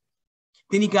are ready.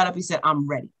 Then he got up, he said, I'm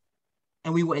ready.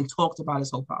 And we went and talked about his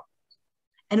whole problem.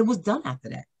 And it was done after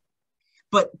that.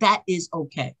 But that is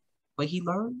okay. But he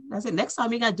learned. I said, next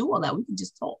time you got to do all that. We can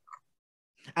just talk.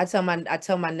 I tell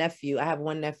my nephew, I have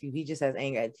one nephew, he just has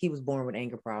anger. He was born with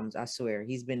anger problems. I swear.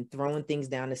 He's been throwing things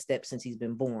down the steps since he's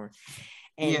been born.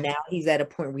 And now he's at a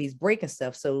point where he's breaking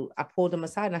stuff. So I pulled him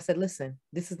aside and I said, listen,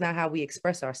 this is not how we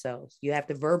express ourselves. You have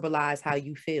to verbalize how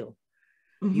you feel.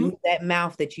 Use that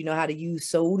mouth that you know how to use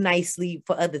so nicely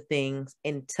for other things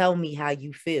and tell me how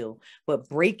you feel. But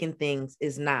breaking things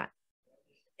is not.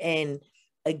 And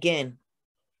again,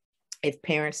 if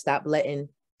parents stop letting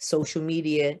social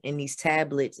media and these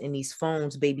tablets and these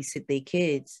phones babysit their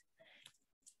kids.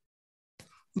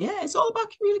 Yeah, it's all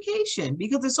about communication,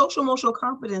 because the social emotional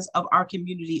competence of our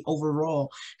community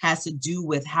overall has to do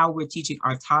with how we're teaching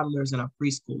our toddlers and our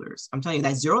preschoolers. I'm telling you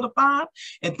that 0 to 5,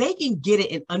 if they can get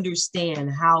it and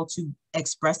understand how to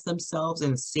express themselves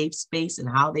in a safe space and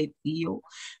how they feel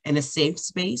in a safe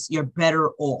space, you're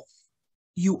better off.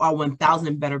 You are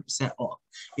 1,000 better % off.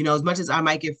 You know, as much as I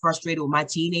might get frustrated with my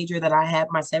teenager that I have,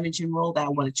 my 17-year-old, that I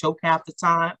want to choke half the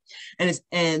time,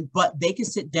 but they can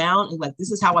sit down and like,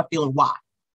 this is how I feel and why.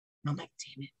 And I'm like,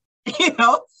 damn it, you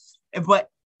know, but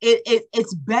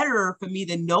it's better for me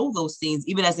to know those things,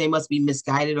 even as they must be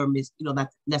misguided or not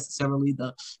necessarily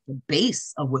the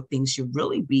base of what things should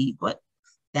really be, but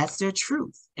that's their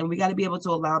truth. And we got to be able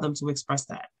to allow them to express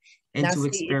that and to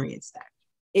experience that.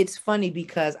 It's funny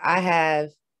because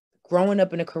growing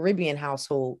up in a Caribbean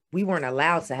household, we weren't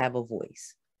allowed to have a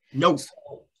voice. No. So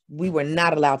we were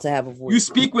not allowed to have a voice. You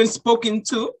speak when spoken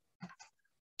to.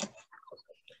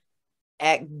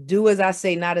 Do as I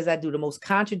say, not as I do. The most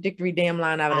contradictory damn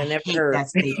line I've ever heard. That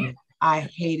statement. I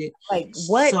hate it like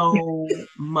what so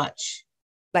much.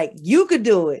 Like, you could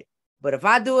do it, but if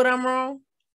I do it, I'm wrong.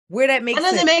 Where that makes sense?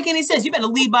 That doesn't make any sense. You better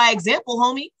lead by example,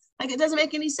 homie. Like, it doesn't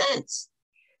make any sense.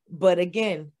 But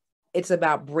again, it's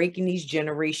about breaking these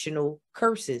generational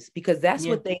curses, because that's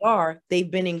what they are. They've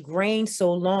been ingrained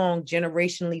so long,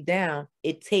 generationally down.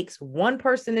 It takes one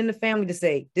person in the family to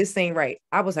say, this ain't right.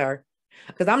 I was her.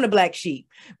 Because I'm the black sheep.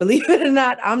 Believe it or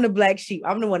not, I'm the black sheep.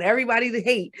 I'm the one everybody to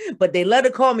hate, but they love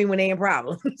to call me when they in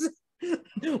problems.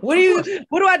 What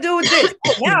do I do with this?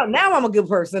 Now I'm a good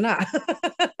person, huh?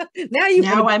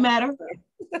 now I matter.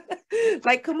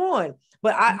 Like, come on.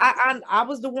 But I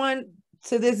was the one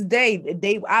to this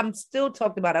day. I'm still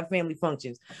talked about at family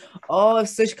functions. Oh, if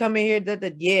Sish come in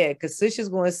here, yeah, because Sish is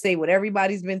going to say what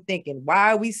everybody's been thinking.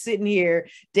 Why are we sitting here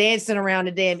dancing around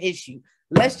the damn issue?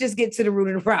 Let's just get to the root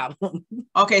of the problem.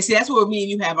 Okay, see, that's where me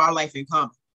and you have our life in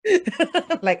common.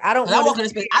 Like, I don't know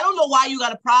why you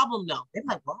got a problem though. They're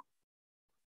like, what?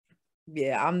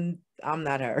 Yeah, I'm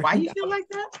not her. Why you feel like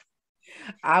that?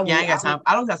 I ain't got time.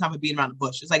 I don't got time for being around the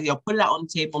bush. It's like, put it out on the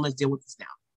table and let's deal with this now.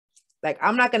 Like,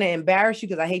 I'm not gonna embarrass you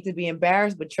because I hate to be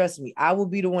embarrassed, but trust me, I will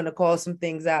be the one to call some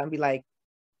things out and be like,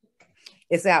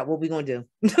 it's out. What we gonna do?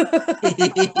 What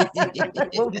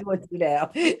we gonna do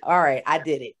now? All right, I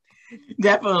did it.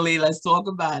 Definitely. Let's talk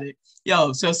about it.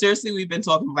 So seriously, we've been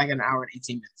talking for like an hour and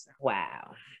 18 minutes now.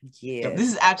 Wow. Yeah. This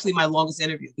is actually my longest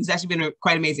interview. It's actually been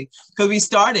quite amazing because we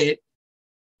started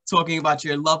talking about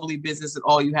your lovely business and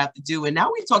all you have to do. And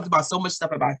now we've talked about so much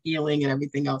stuff about healing and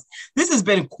everything else. This has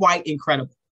been quite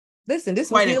incredible. Listen,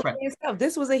 this was healing stuff.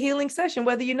 This was a healing session,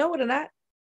 whether you know it or not.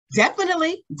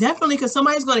 Definitely, because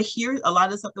somebody's going to hear a lot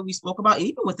of the stuff that we spoke about,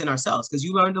 even within ourselves, because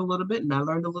you learned a little bit and I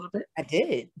learned a little bit. I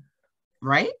did.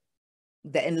 Right?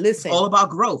 And listen, it's all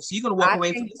about growth. So you're going to walk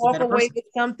away from this walk away with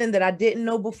something that I didn't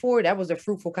know before. That was a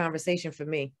fruitful conversation for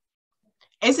me.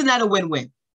 Isn't that a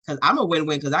win-win? Because I'm a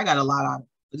win-win because I got a lot out of it.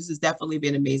 But this has definitely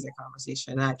been an amazing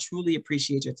conversation. And I truly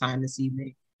appreciate your time this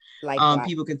evening.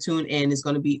 People can tune in. It's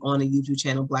going to be on a YouTube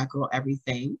channel, Black Girl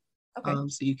Everything. Okay.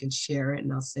 So you can share it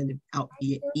and I'll send it out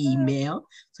via email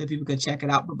so people can check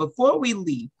it out. But before we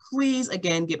leave, please,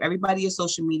 again, give everybody your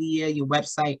social media, your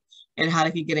website, and how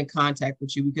they can get in contact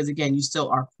with you, because again, you still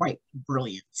are quite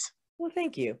brilliant. Well,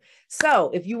 thank you.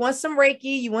 So if you want some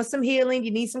Reiki, you want some healing,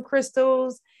 you need some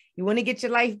crystals, you want to get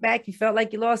your life back, you felt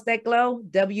like you lost that glow,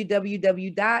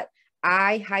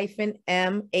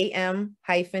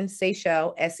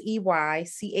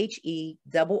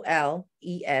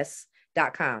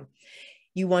 www.I-mam-Seychelles.com.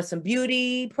 You want some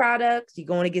beauty products, you're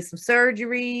going to get some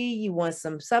surgery, you want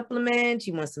some supplements,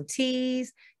 you want some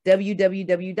teas,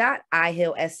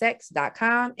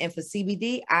 www.ihealsx.com. And for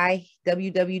CBD,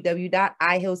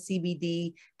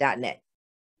 www.ihealcbd.net.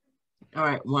 All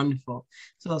right, wonderful.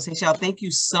 So Seychelles, thank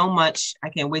you so much. I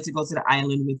can't wait to go to the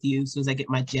island with you as soon as I get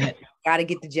my jet. Got to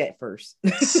get the jet first.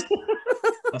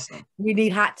 We need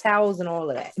hot towels and all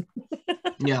of that.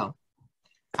 Yeah.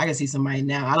 I can see somebody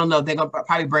now. I don't know. They're going to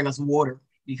probably bring us water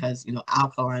because,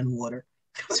 alkaline water.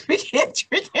 Because we can't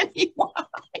drink any wine.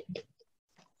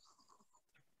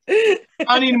 I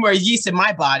don't need any more yeast in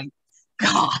my body.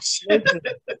 Gosh. Water,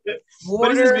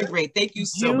 but this has been great. Thank you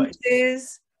so much.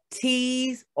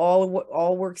 Teas,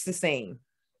 all works the same.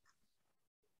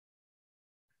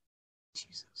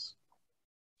 Jesus.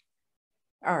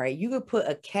 All right. You could put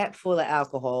a cap full of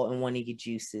alcohol in one of your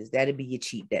juices. That'd be your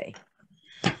cheat day.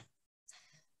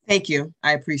 Thank you.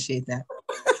 I appreciate that.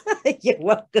 You're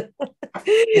welcome.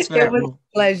 It was a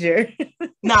pleasure.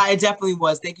 Nah, it definitely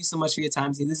was. Thank you so much for your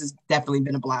time, Z. This has definitely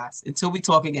been a blast. Until we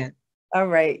talk again. All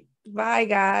right. Bye,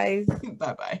 guys.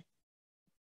 Bye-bye.